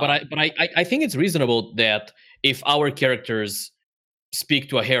 But I think it's reasonable that if our characters speak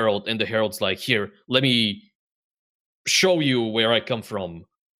to a herald and the herald's like, here, let me show you where I come from,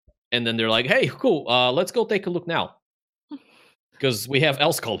 and then they're like, hey, cool, let's go take a look now, because we have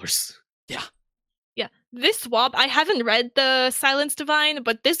Else Scholars. Yeah, this WoB, I haven't read the Silence Divine,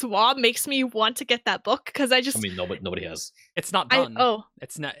 but this WoB makes me want to get that book because I mean, nobody has. It's not done.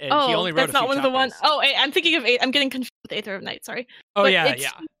 It's not. He only wrote that's not one of the ones. Oh, I'm thinking of I'm getting confused with Aether of Night. Sorry. Oh, but yeah.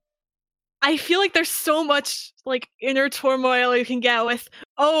 I feel like there's so much inner turmoil you can get with.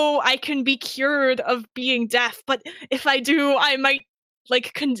 Oh, I can be cured of being deaf, but if I do, I might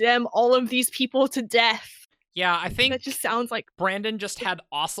condemn all of these people to death. Yeah, I think that just sounds like Brandon just had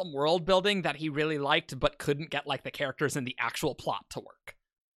awesome world building that he really liked, but couldn't get the characters in the actual plot to work.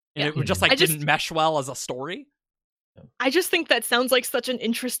 And Yeah. it just I like just- didn't mesh well as a story. I just think that sounds like such an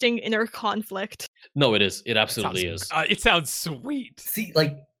interesting inner conflict. No, it is. It absolutely sounds, is. It sounds sweet. See,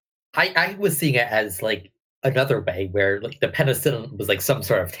 like, I was seeing it as like another way where like the penicillin was like some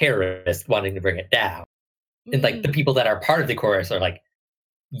sort of terrorist wanting to bring it down. And like the people that are part of the chorus are like,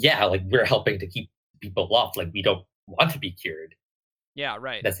 yeah, like we're helping to keep people off. Like we don't want to be cured Yeah,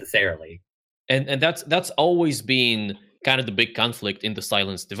 right. necessarily. And that's always been kind of the big conflict in the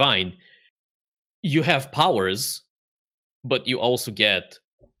Silence Divine. You have powers, but you also get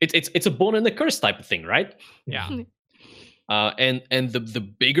it's a bone and a curse type of thing, right? Yeah. And the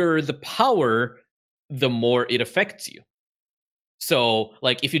bigger the power, the more it affects you. So,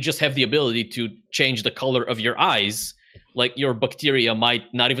 like, if you just have the ability to change the color of your eyes, like your bacteria might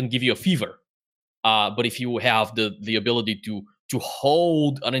not even give you a fever. But if you have the ability to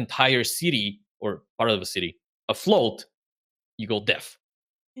hold an entire city or part of a city afloat, you go deaf.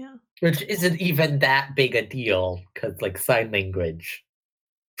 Yeah. Which isn't even that big a deal because like sign language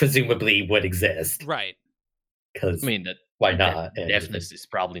presumably would exist. Right. Because I mean, that why not? And- deafness is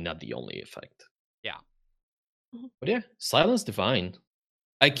probably not the only effect. Yeah. But yeah, Silence Divine.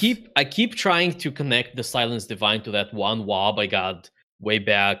 I keep trying to connect the Silence Divine to that one wob I got way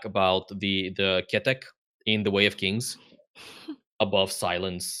back about the Ketek in The Way of Kings. Above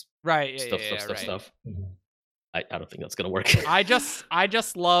silence Right. Yeah, stuff, yeah, stuff, right. stuff. Mhm. I don't think that's gonna work. I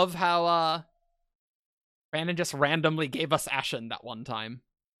just love how Brandon just randomly gave us Ashen that one time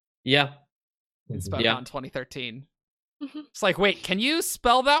Yeah. in Mhm. Spellbound Yeah. 2013. Mhm. It's like, wait, can you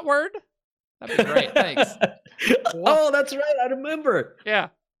spell that word? That'd be great. Thanks. Oh, that's right. I remember. Yeah.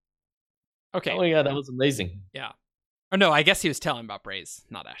 Okay. Oh my god, that was amazing. Or no, I guess he was telling about Braze,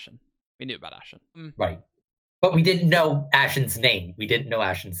 not Ashen. We knew about Ashen. Right. But we didn't know Ashen's name. We didn't know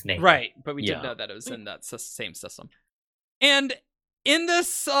Ashen's name. Right, but we Yeah. did know that it was in that same system. And in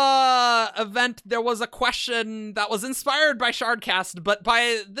this event, there was a question that was inspired by Shardcast, but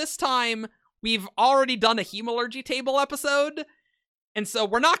by this time, we've already done a Hemalurgy table episode, and so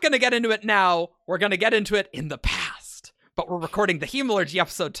we're not going to get into it now. We're going to get into it in the past. But we're recording the Hemalurgy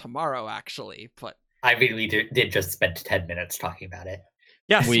episode tomorrow, actually. But I mean, we did just spend 10 minutes talking about it.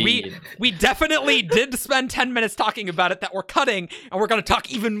 yes, we definitely did spend 10 minutes talking about it that we're cutting, and we're going to talk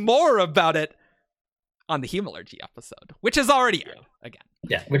even more about it on the Hemalurgy episode, which is already aired again.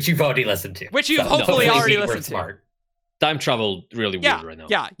 Yeah, which you've already listened to. Which you've So hopefully already we're listened to. smart. Time travel really weird right now.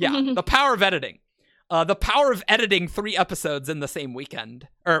 Yeah. The power of editing. The power of editing 3 episodes in the same weekend,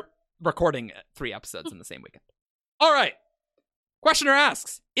 or recording 3 episodes in the same weekend. All right. Questioner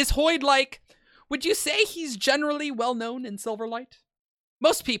asks, is Hoyd like, would you say he's generally well known in Silverlight?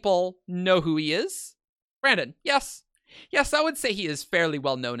 Most people know who he is. Brandon, yes. Yes, I would say he is fairly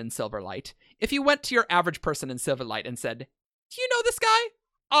well known in Silverlight. If you went to your average person in Silverlight and said, do you know this guy?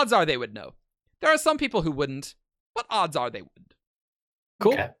 Odds are they would know. There are some people who wouldn't, but odds are they would.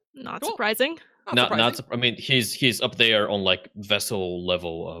 Cool. Okay. Not Cool. surprising. Not I mean, he's up there on like vessel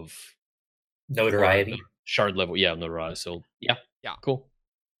level of Notoriety. shard level. Yeah, notoriety. So yeah, cool.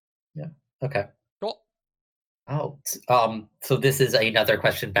 Okay. Cool. Oh, so this is another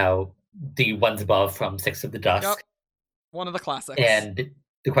question about the ones above from Six of the Dusk. Yep. One of the classics. And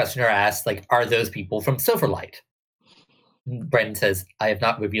the questioner asks, like, are those people from Silverlight? Brendan says, I have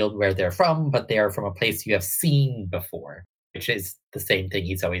not revealed where they're from, but they are from a place you have seen before, which is the same thing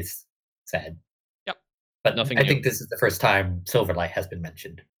he's always said. Yep. But Nothing I new. think this is the first time Silverlight has been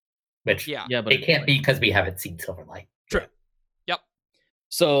mentioned, which yeah. Yeah, but it can't be because we haven't seen Silverlight. True.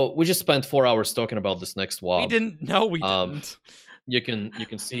 So we just spent 4 hours talking about this next We wob. didn't know we Um, didn't. You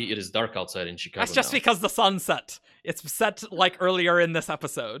can see it is dark outside in Chicago. That's just now. because the sun set. It's set like earlier in this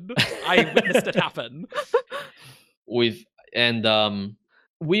episode. I witnessed it happen. we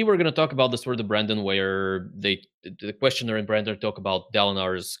were going to talk about the Sword of Brandon, where the questioner and Brandon talk about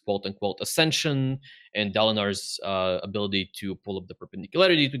Dalinar's quote unquote ascension and Dalinar's ability to pull up the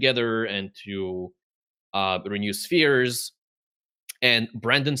perpendicularity together and to renew spheres. And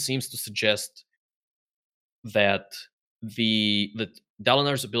Brandon seems to suggest that that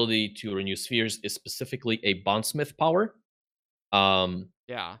Dalinar's ability to renew spheres is specifically a bondsmith power.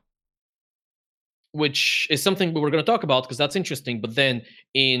 Yeah. Which is something we were going to talk about because that's interesting. But then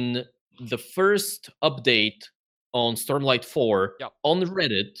in the first update on Stormlight 4 Yep. on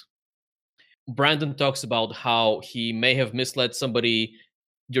Reddit, Brandon talks about how he may have misled somebody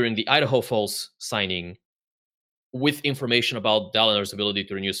during the Idaho Falls signing with information about Dalinar's ability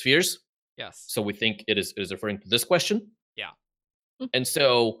to renew spheres. Yes. So we think it is referring to this question. Yeah. And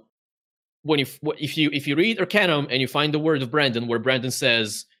so when if you read Arcanum and you find the word of Brandon where Brandon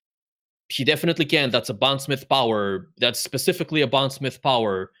says he definitely can, that's a bondsmith power, that's specifically a bondsmith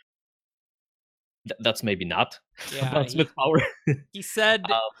power, that's maybe not Yeah, Bondsmith power. he said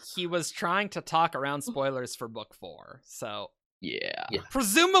Um, he was trying to talk around spoilers for book 4. So yeah.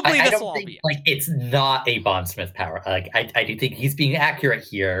 presumably I this don't will all think be it. like it's not a Bondsmith power. Like I do think he's being accurate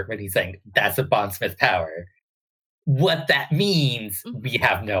here when he's saying that's a Bondsmith power. What that means, we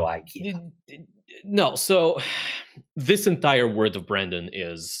have no idea. No, so this entire word of Brandon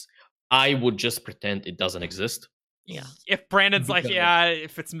is I would just pretend it doesn't exist. Yeah. If Brandon's like, Because- yeah,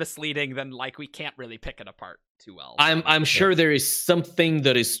 if it's misleading, then like we can't really pick it apart too well. I'm sure there is something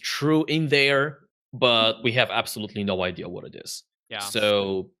that is true in there, but we have absolutely no idea what it is. Yeah.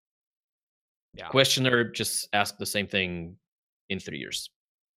 So Yeah. questioner just asked the same thing in 3 years.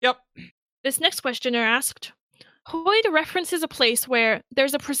 Yep. This next questioner asked, Hoyd references a place where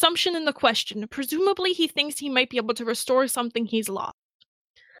there's a presumption in the question. Presumably, he thinks he might be able to restore something he's lost.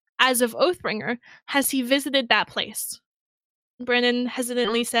 As of Oathbringer, has he visited that place? Brandon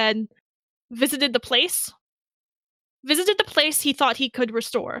hesitantly said, visited the place? Visited the place he thought he could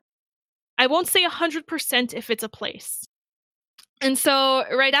restore. I won't say 100% if it's a place. And so,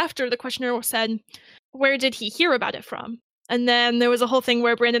 right after, the questioner said, where did he hear about it from? And then there was a whole thing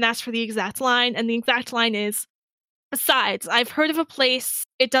where Brandon asked for the exact line, and the exact line is, besides, I've heard of a place,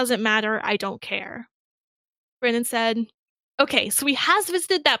 it doesn't matter, I don't care. Brandon said, okay, so he has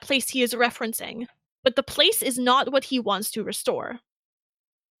visited that place he is referencing, but the place is not what he wants to restore.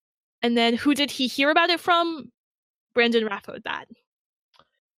 And then who did he hear about it from? Brandon Raffoed that.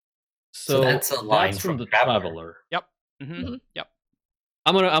 So that's a line from from the Traveler. Traveler. Mm-hmm. Yep.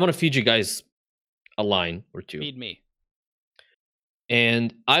 I'm gonna feed you guys a line or two. Feed me.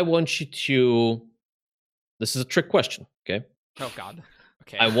 And I want you to this is a trick question, okay? Oh God.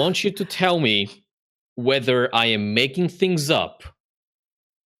 Okay. I want you to tell me whether I am making things up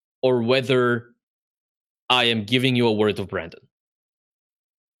or whether I am giving you a word of Brandon.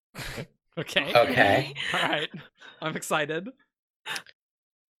 Okay. Okay. All right. I'm excited.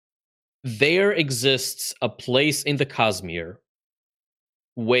 There exists a place in the Cosmere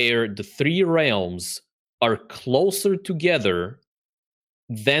where the 3 realms are closer together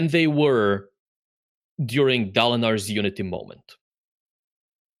than they were during Dalinar's Unity moment.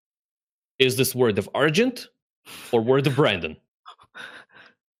 Is this word of Argent or word of Brandon?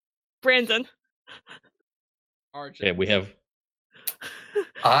 Brandon. Argent. Okay, we have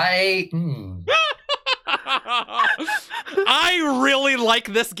I really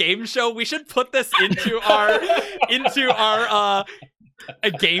like this game show. We should put this into our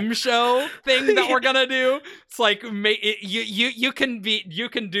a game show thing that we're gonna do. It's like you can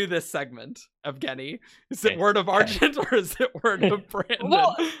do this segment, Evgeny. Is it Okay. word of Argent or is it word of Brandon?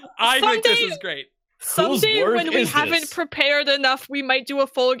 Well, I think this someday- is great. Someday word when we is haven't this? prepared enough, we might do a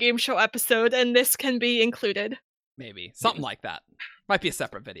full game show episode, and this can be included. Maybe something like that. Might be a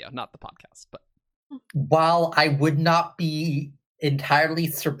separate video, not the podcast, but While I would not be entirely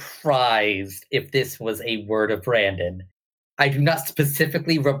surprised if this was a word of Brandon, I do not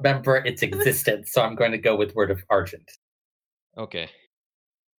specifically remember its existence, so I'm going to go with word of Argent. okay.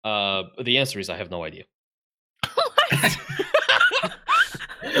 The answer is I have no idea.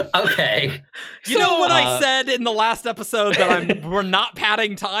 Okay. you know what I Uh, said in the last episode that we're not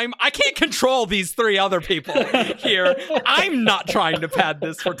padding time? I can't control these 3 other people here. I'm not trying to pad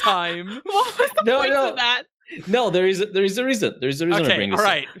this for time. What was the No, point no. of that? No, there is a reason. There's a reason I Okay, bring all this up.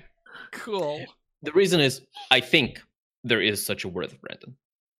 right. Cool. The reason is I think there is such a word of Brandon.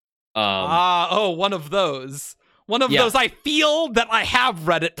 Um, One of those. One of Yeah. those I feel that I have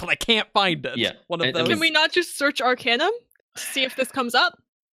read it, but I can't find it. Yeah, One of and- those. and Can we not just search Arcanum to see if this comes up?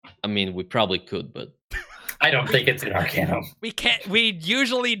 I mean, we probably could, but I don't think it's in Arcanum. We can't. We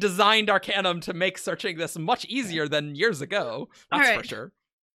usually designed Arcanum to make searching this much easier than years ago. That's for Alright. sure.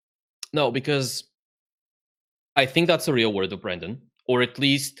 no, because I think that's a real word of Brandon, or at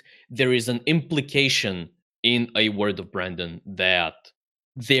least there is an implication in a word of Brandon that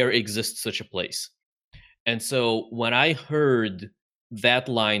there exists such a place. And so when I heard that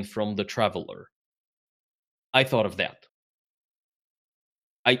line from the Traveler, I thought of that.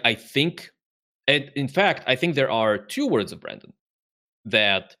 I think, and in fact, I think there are 2 words of Brandon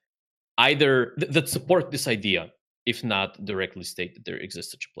that either that support this idea, if not directly state that there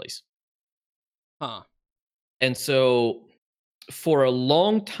exists such a place. Huh. And so for a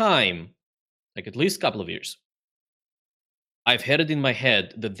long time, like at least a couple of years, I've had it in my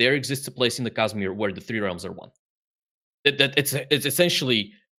head that there exists a place in the Cosmere where the 3 realms are one. That it's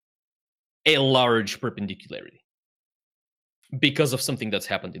essentially a large perpendicularity because of something that's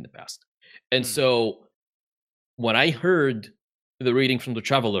happened in the past. And so when I heard the reading from the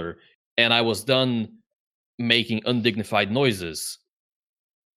Traveler and I was done making undignified noises,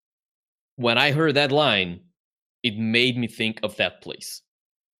 when I heard that line, it made me think of that place.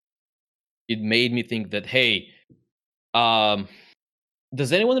 It made me think that, hey,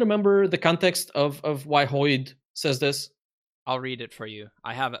 does anyone remember the context of why Hoyd says this? I'll read it for you.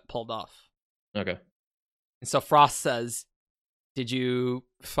 I have it pulled off. Okay. And so Frost says, "Did you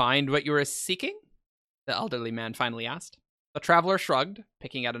find what you were seeking?" The elderly man finally asked. The traveler shrugged,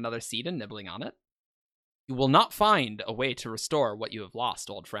 picking out another seed and nibbling on it. "You will not find a way to restore what you have lost,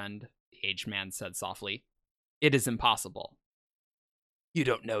 old friend," the aged man said softly. "It is impossible." "You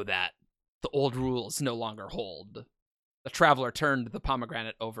don't know that. The old rules no longer hold." The traveler turned the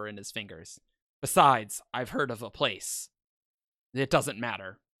pomegranate over in his fingers. "Besides, I've heard of a place. It doesn't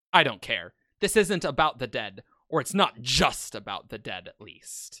matter. I don't care. This isn't about the dead, or it's not just about the dead, at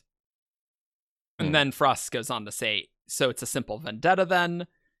least." And then Frost goes on to say, "So it's a simple vendetta then?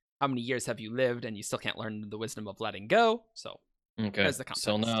 How many years have you lived and you still can't learn the wisdom of letting go?" So, Okay. there's the context.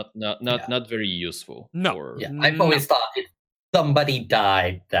 So not Yeah. not very useful. No. For- Yeah, I've always thought if somebody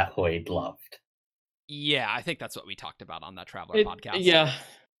died that Hoyd loved. Yeah, I think that's what we talked about on that Traveler It- podcast. Yeah.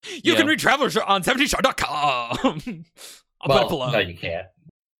 You yeah. can read Travelers on 17shard.com. I'll put it below. No, you can't.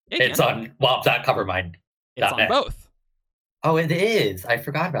 Yeah, you It's can. on Wob.covermind. It's on .net. both. Oh, it is. I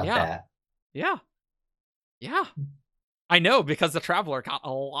forgot about Yeah. that. Yeah. Yeah. I know, because the Traveler got a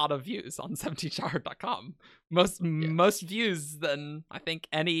lot of views on 17shard.com. Most views than, I think,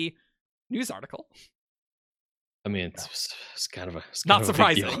 any news article. I mean, it's kind of a Not kind of a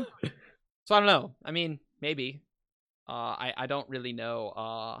big deal. surprising. So I don't know. I mean, maybe. I don't really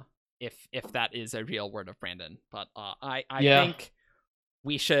know if that is a real word of Brandon, but I Yeah. think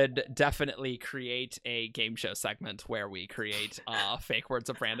we should definitely create a game show segment where we create fake words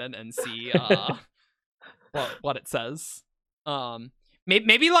of Brandon and see what it says.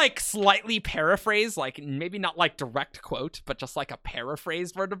 Maybe like slightly paraphrase, like maybe not like direct quote, but just like a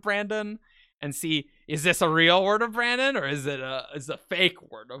paraphrased word of Brandon, and see, is this a real word of Brandon or is it a fake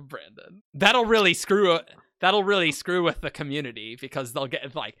word of Brandon? That'll really screw with the community, because they'll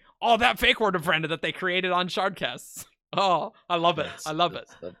get like, oh, that fake word of Brandon that they created on Shardcasts. Oh, I love it. I love it.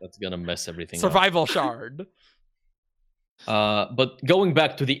 That's gonna mess everything up. Survival Shard. But going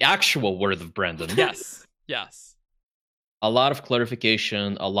back to the actual word of Brandon, Yes. a lot of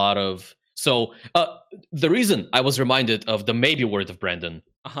clarification, a lot of the reason I was reminded of the maybe word of Brandon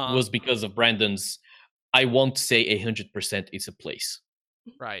Uh-huh. was because of Brandon's. I won't say 100% it's a place,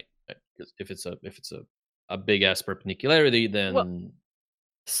 Right. because if it's a big ass perpendicularity, then Well,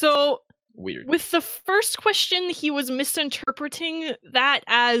 So weird. with the first question, he was misinterpreting that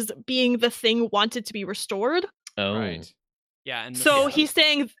as being the thing wanted to be restored. Oh, Right. Yeah, and So Yeah. he's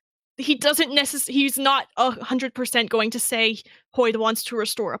saying he doesn't he's not 100% going to say Hoyd wants to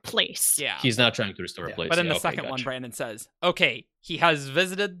restore a place. yeah. he's not trying to restore a Yeah. place. But in Yeah, the okay, second one, gotcha. Brandon says, okay, he has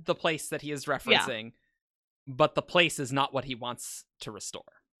visited the place that he is referencing, but the place is not what he wants to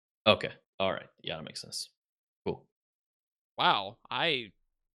restore. Okay, all right, yeah, that makes sense. Cool. Wow, I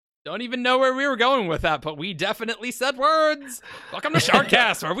don't even know where we were going with that, but we definitely said words. Welcome to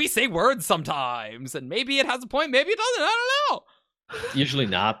Shardcast, where we say words sometimes, and maybe it has a point, maybe it doesn't, I don't know. Usually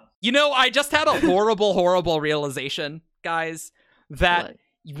not. You know, I just had a horrible realization, guys, that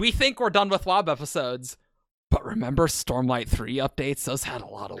we think we're done with WoB episodes, but remember Stormlight 3 updates? Those had a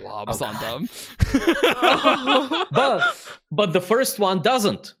lot of WoBs Oh, on God. them. But the first one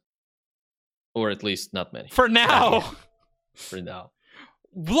doesn't, or at least not many For now. for now.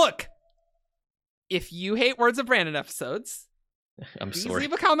 Look, if you hate Words of Brandon episodes, I'm please sorry.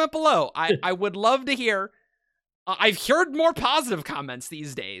 leave a comment below. I would love to hear. I've heard more positive comments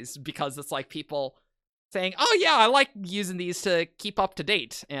these days, because it's like people saying, oh yeah, I like using these to keep up to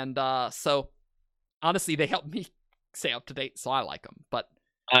date. And so honestly, they help me stay up to date, so I like them. But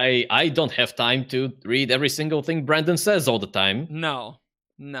I don't have time to read every single thing Brandon says all the time. no.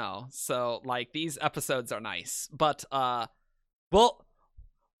 So like, these episodes are nice, but well,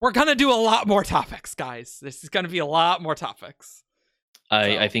 we're gonna do a lot more topics, guys. This is gonna be a lot more topics.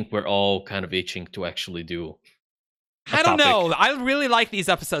 I think we're all kind of itching to actually do. I don't know. I really like these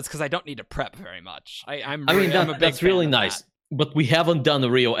episodes because I don't need to prep very much. I'm a big That's fan really of nice. that. But we haven't done a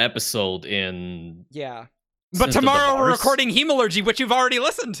real episode in. Yeah. But Since the tomorrow we're bars. recording Hemalurgy, which you've already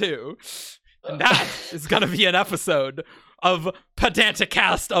listened to. And that is going to be an episode of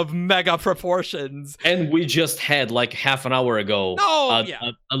Pedanticast of mega proportions. And we just had like half an hour ago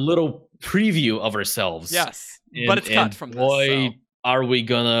a little preview of ourselves. Yes. And- but it's cut and from boy, this. are we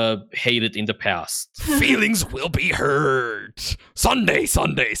gonna hate it in the past? So. Feelings will be hurt. Sunday.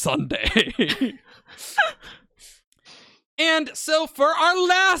 And so for our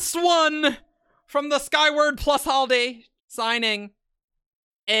last one from the Skyward Plus Holiday signing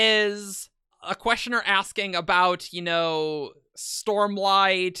is a questioner asking about,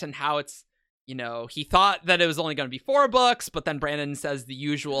 Stormlight and how it's, he thought that it was only going to be 4 books, but then Brandon says the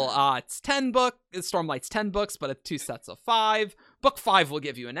usual, it's 10 books, Stormlight's 10 books, but it's 2 sets of 5. Book 5 will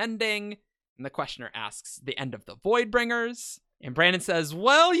give you an ending. And the questioner asks the end of the Voidbringers. And Brandon says,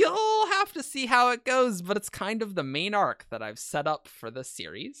 well, you'll have to see how it goes, but it's kind of the main arc that I've set up for this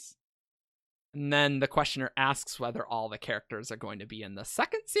series. And then the questioner asks whether all the characters are going to be in the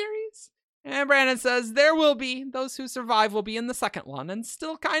second series. And Brandon says there will be. Those who survive will be in the second one and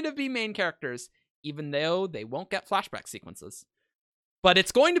still kind of be main characters, even though they won't get flashback sequences. But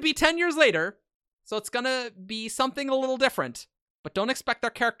it's going to be 10 years later, so it's going to be something a little different. But don't expect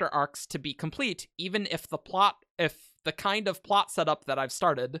their character arcs to be complete, even if the kind of plot setup that I've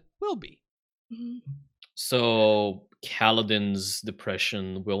started will be. So Kaladin's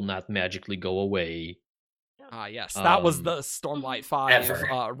depression will not magically go away. Yes, that was the Stormlight 5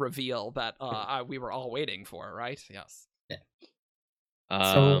 ever. reveal that we were all waiting for, right? Yes.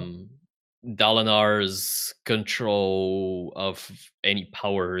 Dalinar's control of any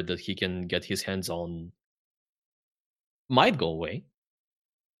power that he can get his hands on might go away.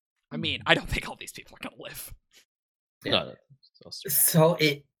 I mean, I don't think all these people are going to live. Yeah. No, So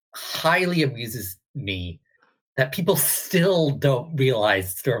it highly amuses me that people still don't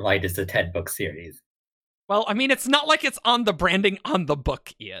realize Stormlight is a 10-book series. Well, I mean, it's not like it's on the branding on the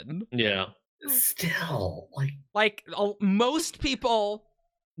book, Ian. Yeah. Still, most people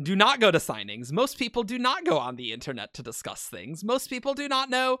do not go to signings. Most people do not go on the internet to discuss things. Most people do not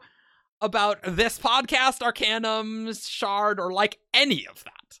know about this podcast, Arcanum, Shard, or any of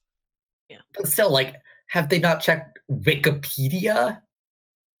that. Yeah. But still, have they not checked Wikipedia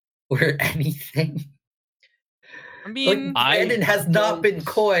or anything? I mean, Brandon has not been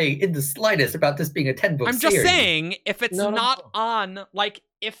coy in the slightest about this being a 10-book I'm series. just saying, if it's No. not on,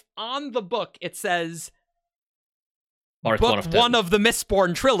 if on the book it says Arc book 1 one of the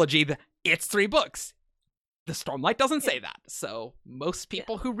Mistborn trilogy, it's 3 books. The Stormlight doesn't say that, so most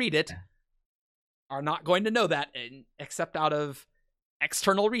people who read it are not going to know that, except out of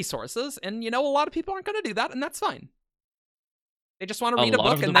external resources, and a lot of people aren't going to do that, and that's fine. They just want to read a lot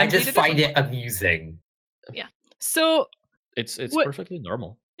book of and them- then I just read a find different it book. amusing. So It's What- perfectly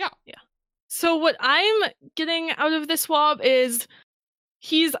normal. So what I'm getting out of this swab is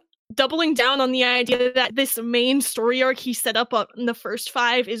he's doubling down on the idea that this main story arc he set up in the first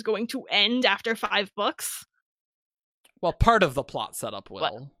 5 is going to end after 5 books. Well, part of the plot setup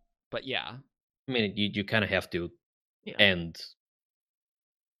will, but yeah. I mean, you kind of have to Yeah. end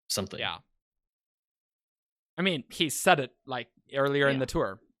something. Yeah. I mean, he said it earlier in Yeah. the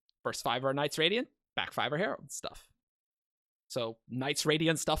tour. First 5 are Knights Radiant, back 5 are Herald stuff. So Knights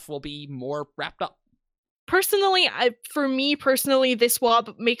Radiant stuff will be more wrapped up. Personally, for me personally, this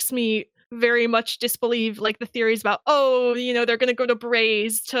swab makes me very much disbelieve the theories about they're going to go to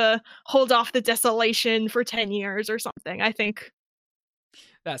Braze to hold off the desolation for 10 years or something. I think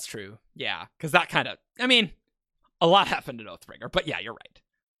That's true. Yeah, because that kind of, I mean, a lot happened in Oathbringer, but yeah, you're right.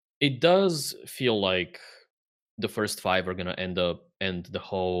 It does feel like the first 5 are gonna end the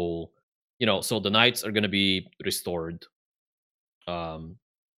whole, so the knights are gonna be restored.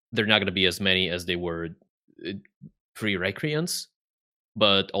 They're not gonna be as many as they were pre-Recreants,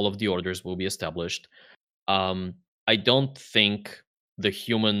 but all of the orders will be established. I don't think the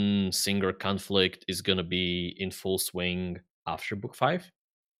human singer conflict is gonna be in full swing after book 5.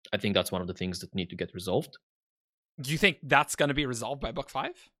 I think that's one of the things that need to get resolved. Do you think that's going to be resolved by book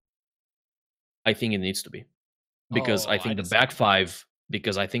 5? I think it needs to be. Because I think the back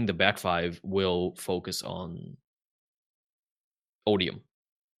 5 will focus on Odium.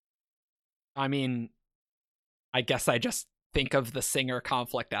 I mean, I guess I just think of the singer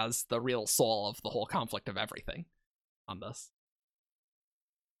conflict as the real soul of the whole conflict of everything on this.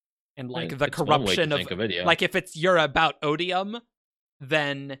 And the It's one way to corruption think of it, yeah. if you're about Odium,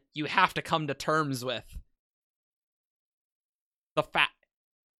 then you have to come to terms with the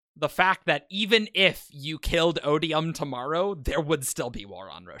fact that even if you killed Odium tomorrow, there would still be war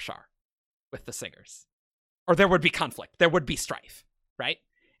on Roshar with the singers. Or there would be conflict. There would be strife, right?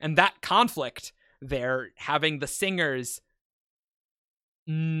 And that conflict, they're having the singers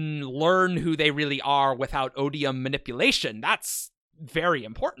learn who they really are without Odium manipulation. That's very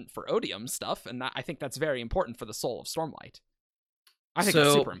important for Odium stuff, and I think that's very important for the soul of Stormlight. I think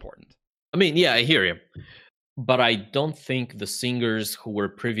it's super important. I mean, yeah, I hear you. But I don't think the singers who were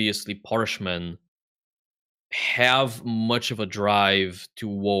previously Parshmen have much of a drive to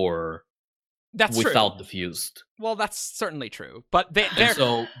war That's without true. the fused. Well, that's certainly true. But they're And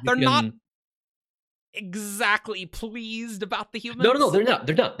so they're not exactly pleased about the humans. No, they're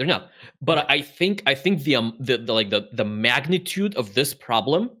not. But I think the magnitude of this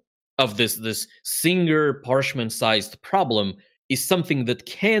problem, of this Singer parchment-sized problem, is something that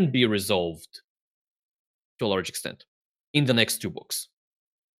can be resolved to a large extent in the next 2 books.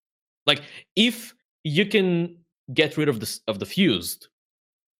 Like, if you can get rid of the fused,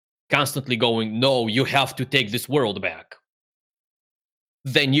 constantly going, no, you have to take this world back,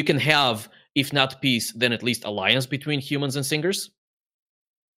 then you can have, if not peace, then at least alliance between humans and Singers.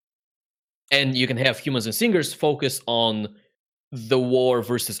 And you can have humans and Singers focus on the war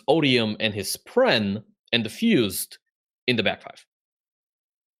versus Odium and his Pren and the fused in the back 5.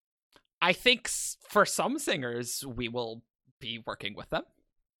 I think for some Singers, we will be working with them.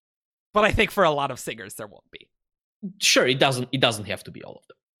 But I think for a lot of Singers, there won't be. Sure, it doesn't have to be all of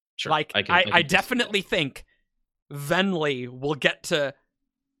them. Sure, like, I definitely think Venli will get to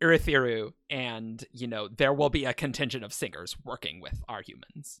Urithiru, and, there will be a contingent of Singers working with our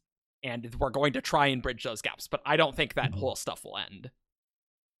humans. And we're going to try and bridge those gaps, but I don't think that whole stuff will end.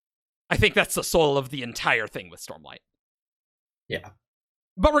 I think that's the soul of the entire thing with Stormlight. Yeah.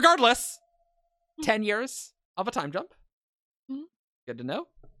 But regardless, 10 years of a time jump. Good to know.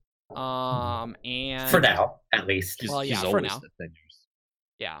 And for now, at least. Well, yeah, he's for always now. at 10 years.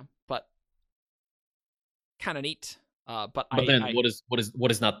 Yeah, but kind of neat. But then what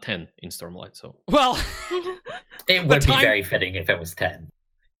is not 10 in Stormlight? So well, it would be very fitting if it was 10.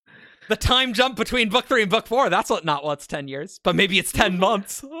 The time jump between book 3 and book 4, that's what's 10 years. But maybe it's 10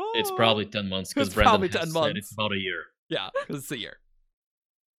 months. It's probably 10 months because It's Brandon probably has 10 said months. it's about a year. Yeah, because it's a year.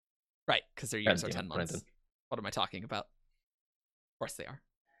 Right, because their years are Yeah, 10 months. Brandon. What am I talking about? Of course they are.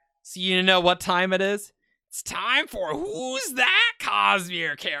 So you know what time it is? It's time for Who's That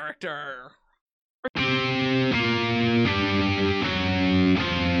Cosmere Character?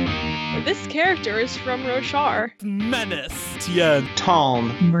 This character is from Roshar. Menace. Tien,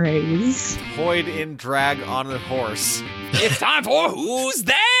 Tom, Raise. Void in drag on a horse. It's time for Who's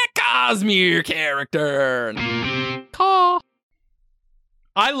That Cosmere Character? Caw.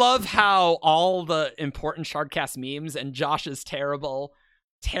 I love how all the important Shardcast memes and Josh's terrible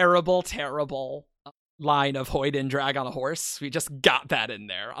line of Hoid in drag on a horse. We just got that in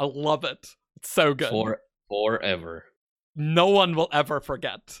there. I love it. It's so good. Forever. No one will ever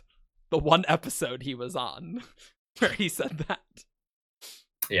forget the one episode he was on where he said that.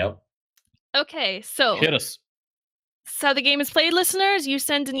 Yep. Okay, so Hit us. So the game is played, listeners. You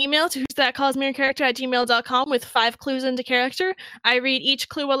send an email to who'sthatcosmerecharacter@gmail.com with 5 clues into character. I read each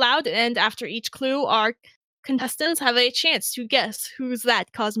clue aloud, and after each clue, our contestants have a chance to guess who's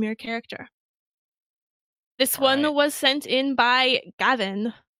that Cosmere character. This All one right. was sent in by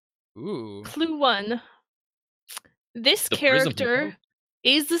Gavin. Ooh. Clue 1. This The Prism character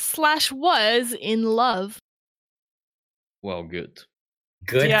is/was in love. Well, good.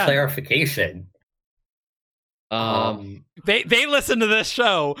 Good Yeah. clarification. They listen to this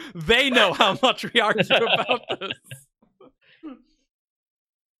show. They know how much we argue about this.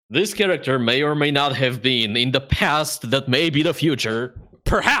 This character may or may not have been in the past that may be the future.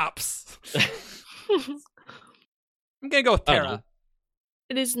 Perhaps. I'm gonna go with I don't Terra. know.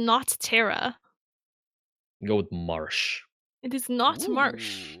 It is not Terra. Go with Marsh. It is not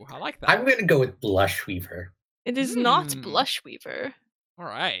Marsh. Ooh, I like that. I'm going to go with Blushweaver. It is not Hmm. Blushweaver. All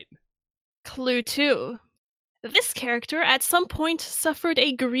right. Clue 2. This character at some point suffered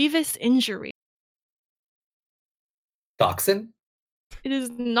a grievous injury. Doxin? It is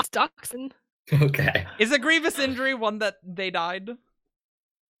not Doxin. Okay. Is a grievous injury one that they died?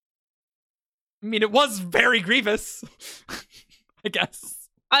 I mean, it was very grievous. I guess.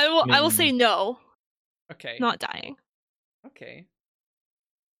 I will say no, Okay. not dying. Okay.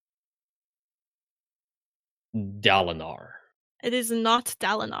 Dalinar. It is not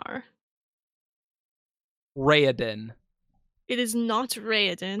Dalinar. Raoden. It is not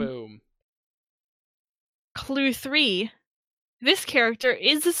Raoden. Boom. Clue 3. This character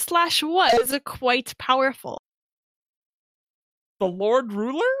is/was quite powerful. The Lord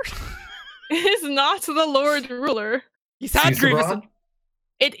Ruler? It is not the Lord Ruler. He's had grievous. Susabra?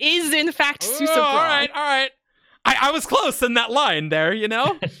 It is, in fact, Oh, Susabra. all right. I was close in that line there, you know?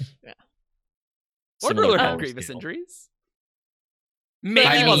 Lord Similar Ruler had power grievous scale. injuries. Yeah, Maybe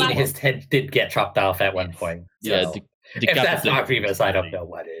I he mean, wasn't. his head did get chopped off at one point. Yeah, So if that's not grievous, I don't know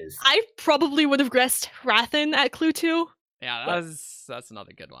what is. I probably would have guessed Rathan at Clue 2. Yeah, that's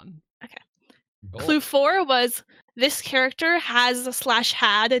another good one. Okay. Cool. Clue 4 was this character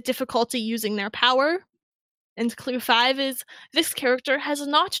has/had difficulty using their power. And clue 5 is this character has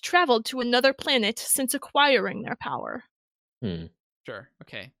not traveled to another planet since acquiring their power. Hmm. Sure.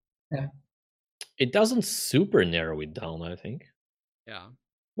 Okay. It doesn't super narrow it down, I think. Yeah.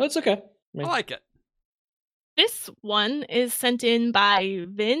 But it's okay. I mean, like it. This one is sent in by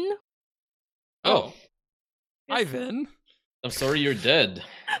Vin. Oh, Hi, Vin. I'm sorry you're dead.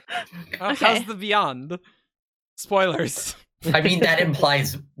 How's Okay. the beyond? Spoilers. I mean, that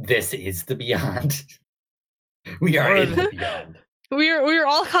implies this is the beyond. We are in the beyond. We're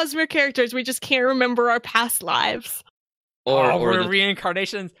all Cosmere characters. We just can't remember our past lives. Or we're the-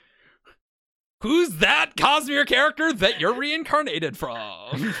 reincarnations. Who's that Cosmere character that you're reincarnated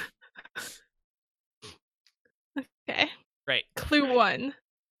from? Okay. Great. Clue 1.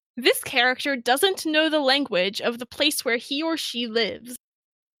 This character doesn't know the language of the place where he or she lives.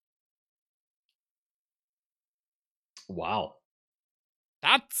 Wow.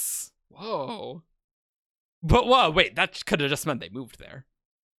 That's whoa. But whoa, wait, that could have just meant they moved there.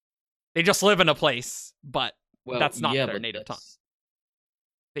 They just live in a place, but Well, that's not yeah, their but native tongue. that's-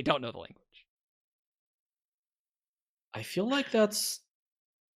 They don't know the language. I feel like that's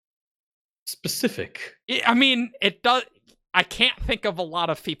specific. I mean, it does. I can't think of a lot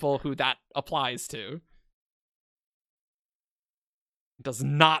of people who that applies to. Does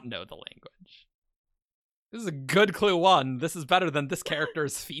not know the language. This is a good clue 1. This is better than this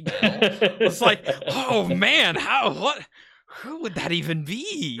character's female. It's like, oh man, who would that even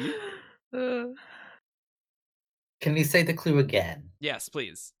be? Uh, Can you say the clue again? Yes,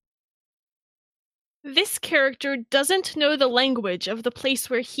 please. this character doesn't know the language of the place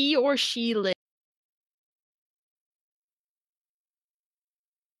where he or she lives.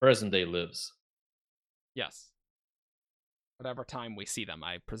 Present day lives. Yes. Whatever time we see them,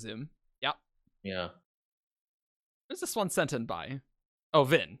 I presume. Yep. Yeah. Who's this one sent in by? Oh,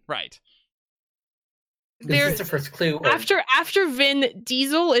 Vin, right. Is There, this the first clue? Or... after Vin,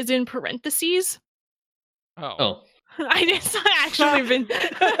 Diesel is in parentheses. Oh. Oh. It's not actually Vin.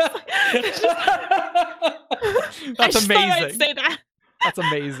 I That's just thought I'd amazing. say that. That's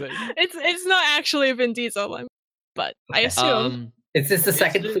amazing. It's not actually Vin Diesel, but I Okay. assume. Is this the Is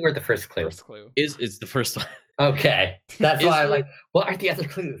second it- clue or the first clue? First clue. Is the first one. Okay. That's Is why I'm it- like, what are the other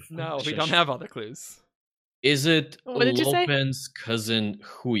clues? No, we Shush. don't have other clues. Is it What did you say? Lopin's cousin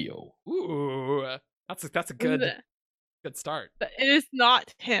Huyo? Ooh, that's a good start. But it is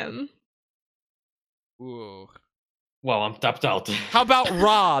not him. Ooh. Well, I'm tapped out. How about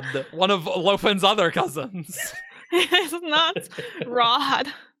Rod, one of Lopin's other cousins? It's not Rod.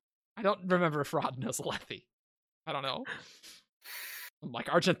 I don't remember if Rod knows Lethe. I don't know. I'm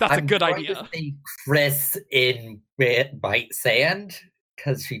like, Argent, that's a I'm good going idea. To say Chris in White Sand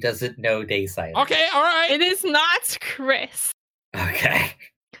because she doesn't know Day Science. Okay, all right. It is not Chris. Okay.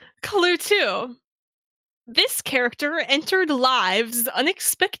 Clue 2. This character entered lives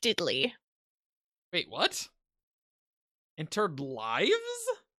unexpectedly. Wait, what? Entered lives?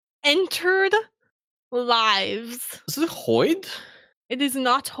 Entered lives. Is it Hoyd? It is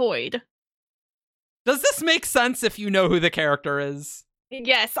not Hoyd. Does this make sense if you know who the character is?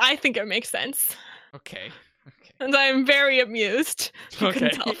 Yes, I think it makes sense. Okay. Okay. And I'm very amused. You Okay.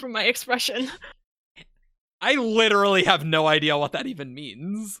 can tell from my expression. I literally have no idea what that even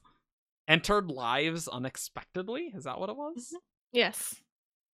means. Entered lives unexpectedly? Is that what it was? Yes.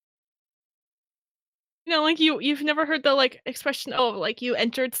 You know, like you've never heard the like expression, oh, like you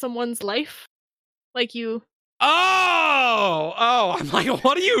entered someone's life? Like you Oh, I'm like,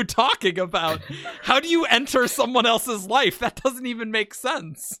 what are you talking about? How do you enter someone else's life? That doesn't even make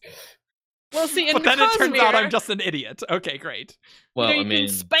sense. well see in But then it turns out I'm Cosmere, just an idiot. Okay, great. Well, you know, I you mean,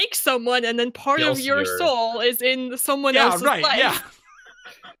 can spike someone and then part of your Kelsier. soul is in someone Yeah, else's right, life. yeah.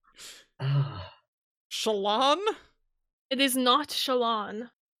 Ah, Shalon? It is not Shalon.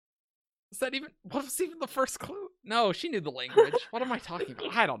 Is that even, what was even the first clue? No, she knew the language. What am I talking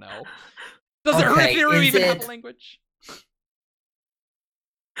about? I don't know. Does Okay, Earthiru is even have it- a language?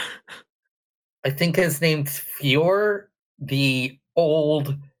 I think his name's Fior, the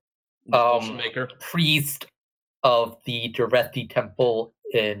old Potion maker. priest of the Dorethi temple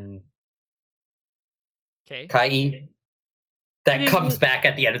in Okay, Kai. That It is comes n- back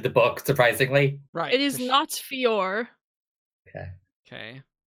at the end of the book, surprisingly. right. It is 'cause not Fior. Okay. Okay.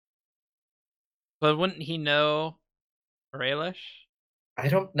 But wouldn't he know Raelish? I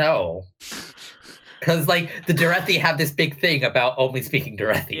don't know. Because, like, the Dorethi have this big thing about only speaking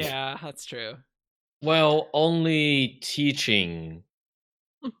Dorethi. Yeah, that's true. Well, only teaching.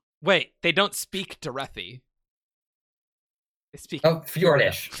 Wait, they don't speak Dorethi. They speak. Oh,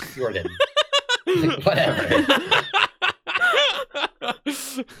 Fjordish. Fjorden. Whatever.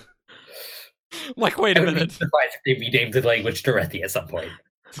 Like, wait I a would be minute. surprised if they renamed the language Dorethi at some point.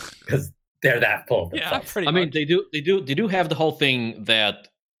 Because they're that full of Yeah, themselves. pretty I mean, much. they do have the whole thing that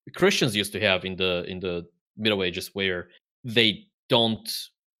Christians used to have in the Middle Ages, where they don't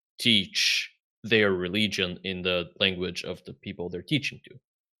teach their religion in the language of the people they're teaching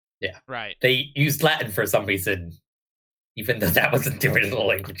to. Right. They used Latin for some reason, even though that wasn't the original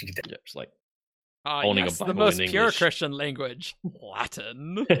language either. Yeah, it's like owning a Yes, the Bible most in pure English. Christian language,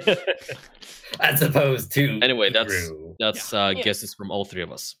 Latin. As opposed to Anyway, Hebrew. that's Yeah. guesses from all three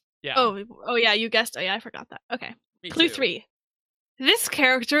of us. Yeah. Oh yeah, you guessed. Oh, yeah, I forgot that. Okay. me Clue too. 3. This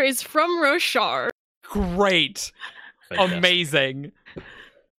character is from Roshar. Great. Fantastic. Amazing.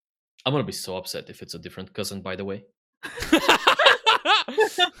 I'm gonna be so upset if it's a different cousin, by the way.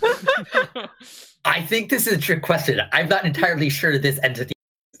 I think this is a trick question. I'm not entirely sure this entity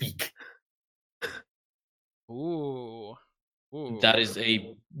can speak. Ooh. Ooh. That is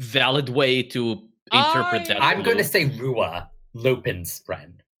a valid way to interpret that. I'm going to clue. say Rua, Lopin's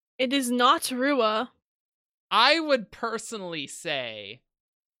friend. It is not Rua. I would personally say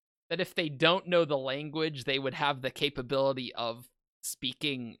that if they don't know the language, they would have the capability of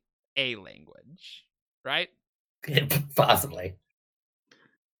speaking a language, right? Possibly.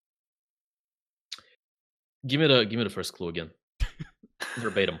 Give me the first clue again.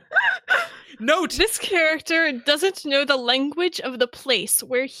 Verbatim. Note, This character doesn't know the language of the place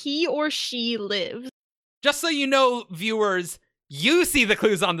where he or she lives. just so you know, viewers, you see the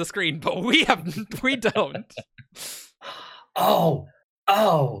clues on the screen, but we don't. Oh.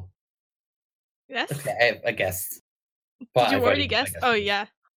 Yes? Okay, I guess. Did Well, you I've already guess? Oh, yeah.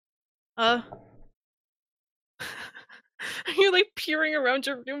 You're like peering around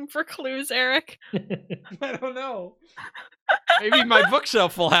your room for clues, Eric. I don't know. Maybe my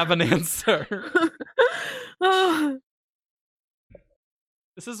bookshelf will have an answer. Oh,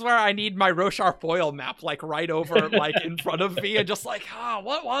 This is where I need my Roshar foil map, like right over, like in front of me, and just like,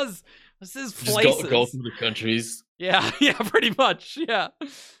 what was this? Is Just places? go through the countries. Yeah, pretty much. Yeah.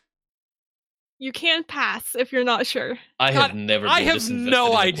 you can pass if you're not sure. I God, have never. I been have this invested no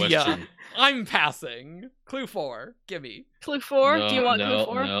in a idea. question. I'm passing. Clue 4. Gimme. Clue 4? Do you want no,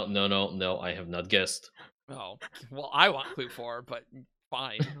 clue 4? No. I have not guessed. Oh, well, I want clue 4, but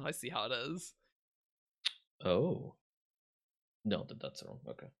fine. I see how it is. Oh. No, that's wrong.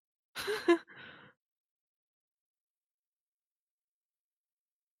 Okay.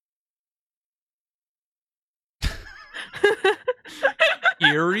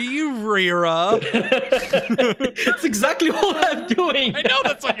 Rira. That's exactly what I'm doing. I know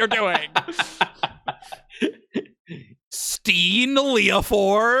that's what you're doing. Steen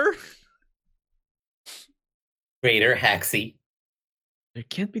Leofor. Raider Haxi. There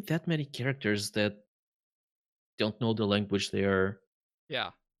can't be that many characters that don't know the language they are. Yeah,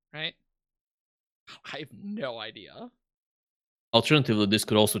 right? I have no idea. Alternatively, this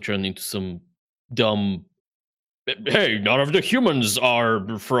could also turn into some dumb. Hey, none of the humans are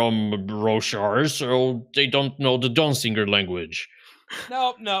from Roshar, so they don't know the Dawnsinger language.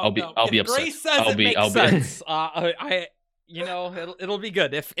 No. I'll be If upset. Grace says it makes sense. It'll be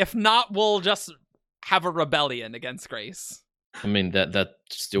good. If not, we'll just have a rebellion against Grace. I mean, that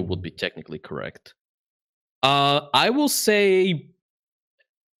still would be technically correct. I will say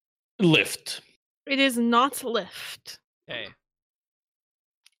Lift. It is not Lift. Okay.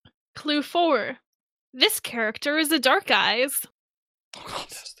 Clue 4. This character is a Dark Eyes.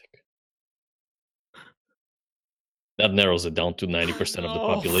 Fantastic. That narrows it down to 90% of the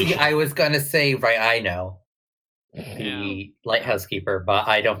Oh. population. I was going to say, right, I know. Yeah. The lighthouse keeper, but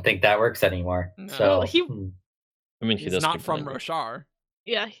I don't think that works anymore. No. So Well, he- I mean, he He's does not speak the from language. Roshar.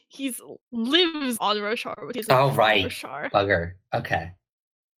 Yeah, he's lives on Roshar, but he's Oh, not from right. Roshar. bugger. Okay.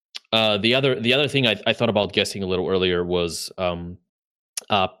 The other thing I thought about guessing a little earlier was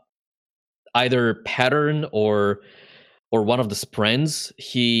either Pattern or one of the Sprens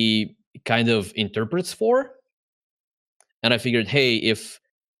he kind of interprets for. And I figured, hey, if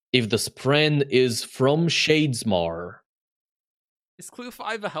the Spren is from Shadesmar, Is clue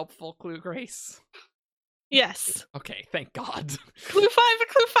 5 a helpful clue, Grace? Yes. Okay, thank God. Clue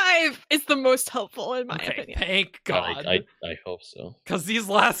 5 is the most helpful in my Okay, opinion. thank God. I hope so. Because these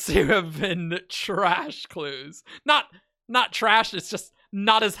last two have been trash clues. Not trash, it's just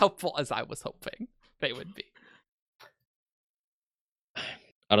not as helpful as I was hoping they would be.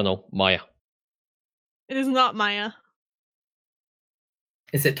 I don't know, Maya. It is not Maya.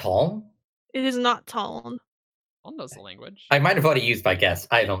 Is it Talm? It is not Talon. One knows the language. I might have already used my guess.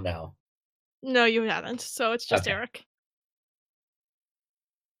 I don't know. No, you haven't. So it's just Okay. Eric.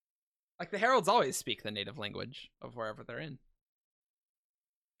 Like, the heralds always speak the native language of wherever they're in.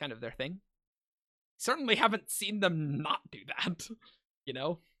 Kind of their thing. Certainly haven't seen them not do that. You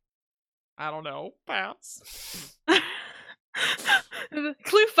know? I don't know. Pass.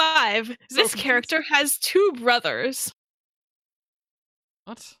 Clue 5. This confused. character has 2 brothers.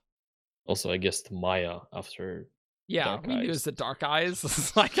 What? Also, I guessed Maya after. Yeah, Dark we knew it Eyes. was the Dark Eyes.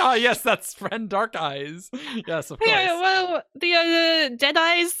 It's like, oh yes, that's friend Dark Eyes. Yes, of course. Yeah, well, the Dead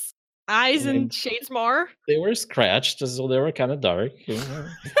Eyes, eyes I mean- and Shadesmar. They were scratched, so they were kind of dark.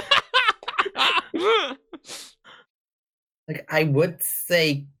 Like, I would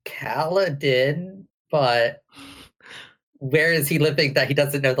say Kaladin, but where is he living that he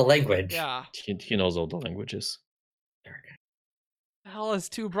doesn't know the language? Yeah. He knows all the languages. The hell has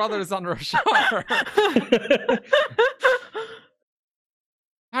 2 brothers on Roshar?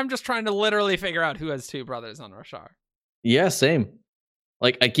 I'm just trying to literally figure out who has 2 brothers on Roshar. Yeah, same.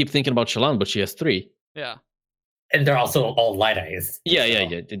 Like, I keep thinking about Shallan, but she has 3. Yeah. And they're also all light eyes. Yeah, so-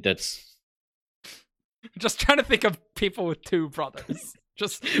 yeah. That's Just trying to think of people with 2 brothers.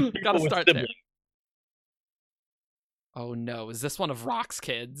 Just gotta with start there. siblings. Oh no, is this one of Rock's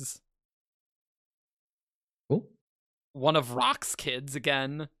kids? Who? One of Rock's kids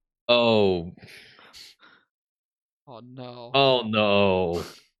again. Oh, Oh no. oh no.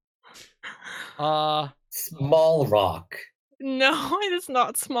 Small Rock. No, it is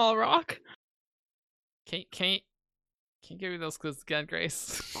not Small Rock. Can't give me those clues again,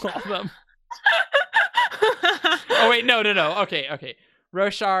 Grace. All of them. Oh wait, no. Okay.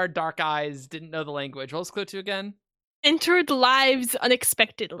 Roshar, Dark Eyes, didn't know the language. What was clue 2 again? Entered lives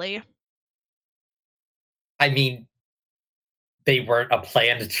unexpectedly. I mean, they weren't a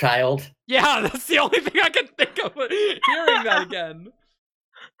planned child. Yeah, that's the only thing I can think of hearing that again.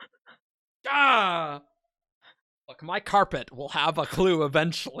 Ah! Look, my carpet will have a clue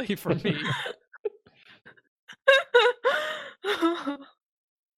eventually for me.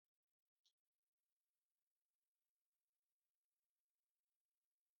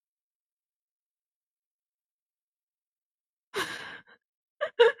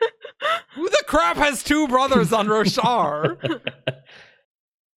 Who the crap has 2 brothers on Roshar?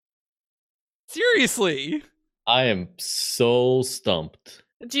 Seriously. I am so stumped.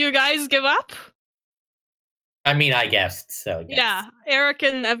 Do you guys give up? I mean, I guessed, so yes. Yeah, Eric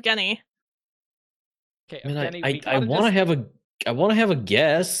and Evgeny. Okay, I mean, Evgeny, I we gotta want to just- have a, I want to have a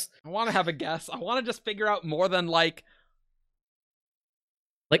guess. I want to have a guess. I want to just figure out more than like.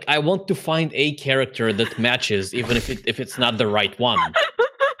 Like, I want to find a character that matches, even if it's not the right one.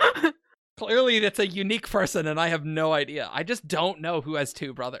 Clearly, that's a unique person, and I have no idea. I just don't know who has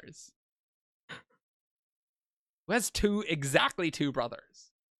 2 brothers. Who has exactly 2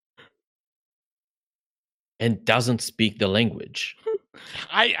 brothers? And doesn't speak the language.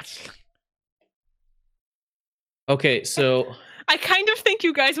 Okay, so I kind of think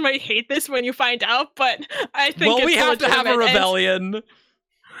you guys might hate this when you find out, but I think Well, it's we have to have a legitimate, and rebellion.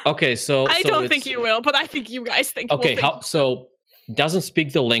 okay, so I so don't think it's- you will, but I think you guys think. Okay, will think. so doesn't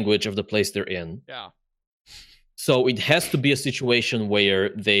speak the language of the place they're in. Yeah. So it has to be a situation where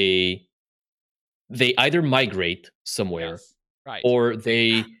they either migrate somewhere Yes. Right. or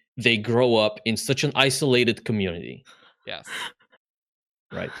they grow up in such an isolated community, Yes.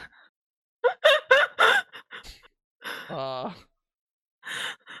 right?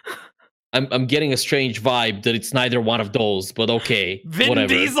 I'm getting a strange vibe that it's neither one of those, but okay, Vin whatever.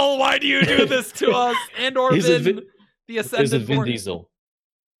 Diesel, why do you do this to us? And or Is it Vin, Vin- the Is it Ascended Vin Born. Diesel?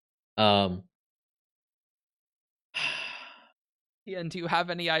 Ian, do you have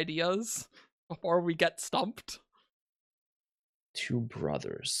any ideas before we get stumped? 2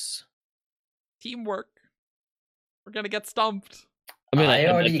 brothers. Teamwork. We're gonna get stumped. I mean, I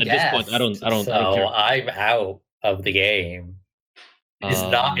already at guessed, this point, I don't so care. I'm out of the game. It is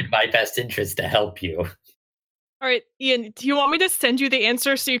not in my best interest to help you. All right, Ian, do you want me to send you the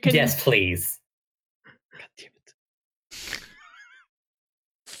answer so you can? Yes, please. God damn it.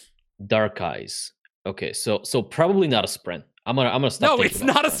 Dark Eyes. Okay, so probably not a sprint. I'm gonna stop. No, thinking it's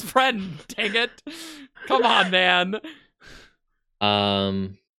about not a Spren. friend. Dang it! Come on, man.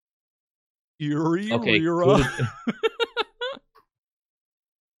 Eerie Okay. Rira.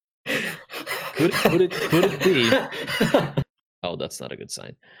 Could it be? Oh, that's not a good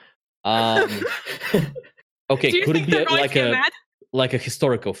sign. Okay, Do you could it think be they're going like to get a mad?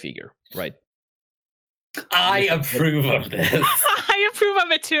 historical figure, right? I approve of this. I approve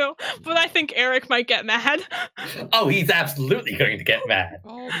of it too, but I think Eric might get mad. Oh, he's absolutely going to get mad.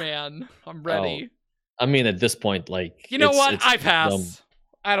 Oh man, I'm ready. I mean, at this point, like You know it's- what? it's I pass. dumb.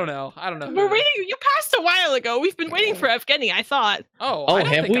 I don't know. We're waiting. You passed a while ago. We've been waiting for Evgeny. I thought. Oh, Oh, I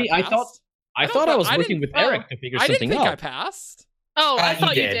don't have think we? I I thought- passed. I don't thought I know. was I working didn't- with Eric to figure I didn't something think I out. passed. Oh, I You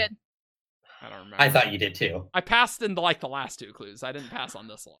thought you did. did. I don't remember. I thought you did too. I passed in the last 2 clues. I didn't pass on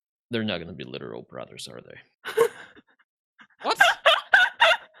this one. They're not going to be literal brothers, are they?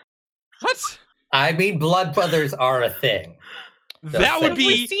 What? I mean, blood brothers are a thing. That would Have we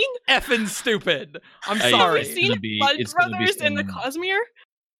be seen, effing stupid. I'm I- have sorry. we seen Blood it's gonna be Brothers in the some- Cosmere?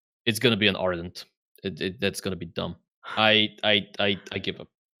 It's gonna be an Ardent. That's gonna be dumb. I give up.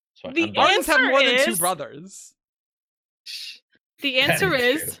 Sorry, The I'm done. Ardents have answer more than 2 is- brothers. The answer That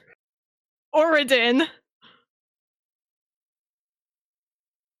is is Oridin.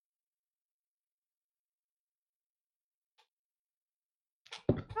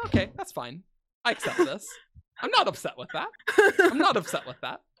 Okay, that's fine. I accept this. I'm not upset with that. I'm not upset with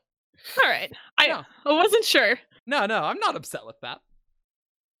that. All right. I No. wasn't sure. No, I'm not upset with that.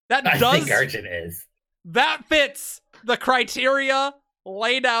 That I does think Arjun is. that fits the criteria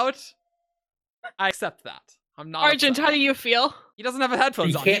laid out. I accept that. I'm not Argent, upset. how do you feel? He doesn't have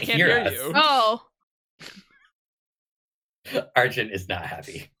headphones He on. can't He can't hear hear us. you. Oh. Arjun is not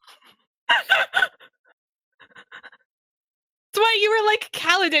happy. That's why you were like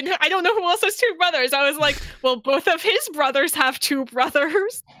Kaladin. I don't know who else has 2 brothers. I was like, well, both of his brothers have 2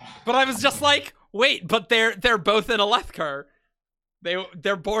 brothers. But I was just like, wait, but they're both in Alethkar.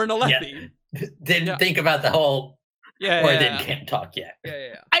 They're born Alethi. Didn't Yeah. think about the whole, Yeah, or yeah, they yeah. can't talk yet.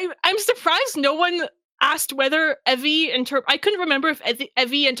 Yeah. I'm surprised no one asked whether Evie and her. I couldn't remember if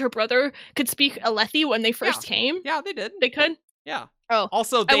Evie and her brother could speak Alethi when they first came. Yeah, they did. They could. Yeah. Oh.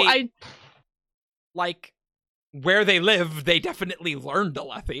 Also, they I like where they live. They definitely learned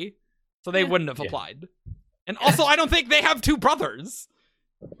Alethi, so they Yeah. wouldn't have Yeah. applied. And also, I don't think they have 2 brothers.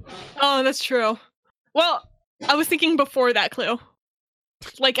 Oh, that's true. Well, I was thinking before that clue.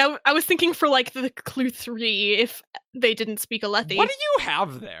 Like, I was thinking for, like, the clue 3 if they didn't speak Alethi. What do you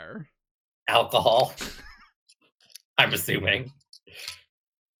have there? Alcohol. I'm assuming.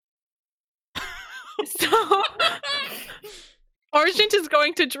 So, Argent is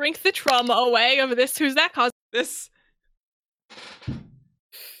going to drink the trauma away of this Who's That cause. This.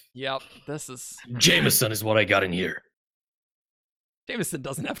 Yep, this is. Jameson is what I got in here. Jameson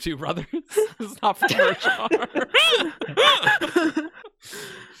doesn't have 2 brothers. This is not from Rorschach.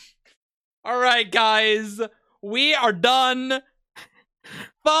 All right, guys, we are done.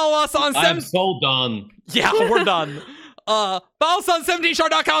 Follow us on I'm so done. Yeah, we're done. Follow us on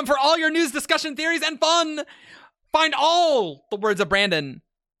 17short.com for all your news, discussion, theories, and fun. Find all the words of Brandon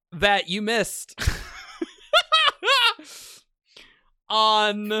that you missed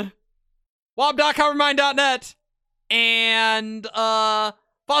on wob.covermind.net. And follow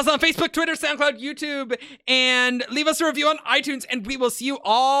us on Facebook, Twitter, SoundCloud, YouTube, and leave us a review on iTunes. And we will see you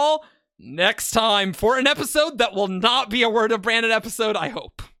all next time for an episode that will not be a Word of Brandon episode, I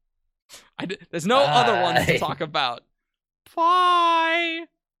hope. There's no other ones to Bye. talk about. Bye.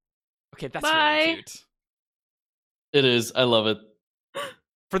 Okay, that's Bye. really cute. It is. I love it.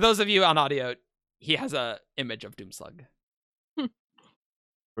 For those of you on audio, he has a image of Doomslug.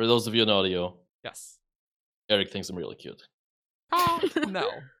 For those of you in audio, Yes. Eric thinks I'm really cute. Oh, no.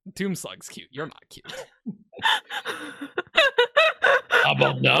 Doomslug's cute. You're not cute. How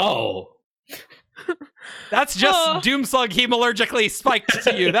about now? That's just Oh. Doomslug hemalurgically spiked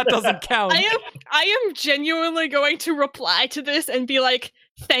to you. That doesn't count. I am genuinely going to reply to this and be like,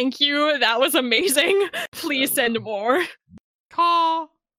 thank you, that was amazing. Please send more. Caw.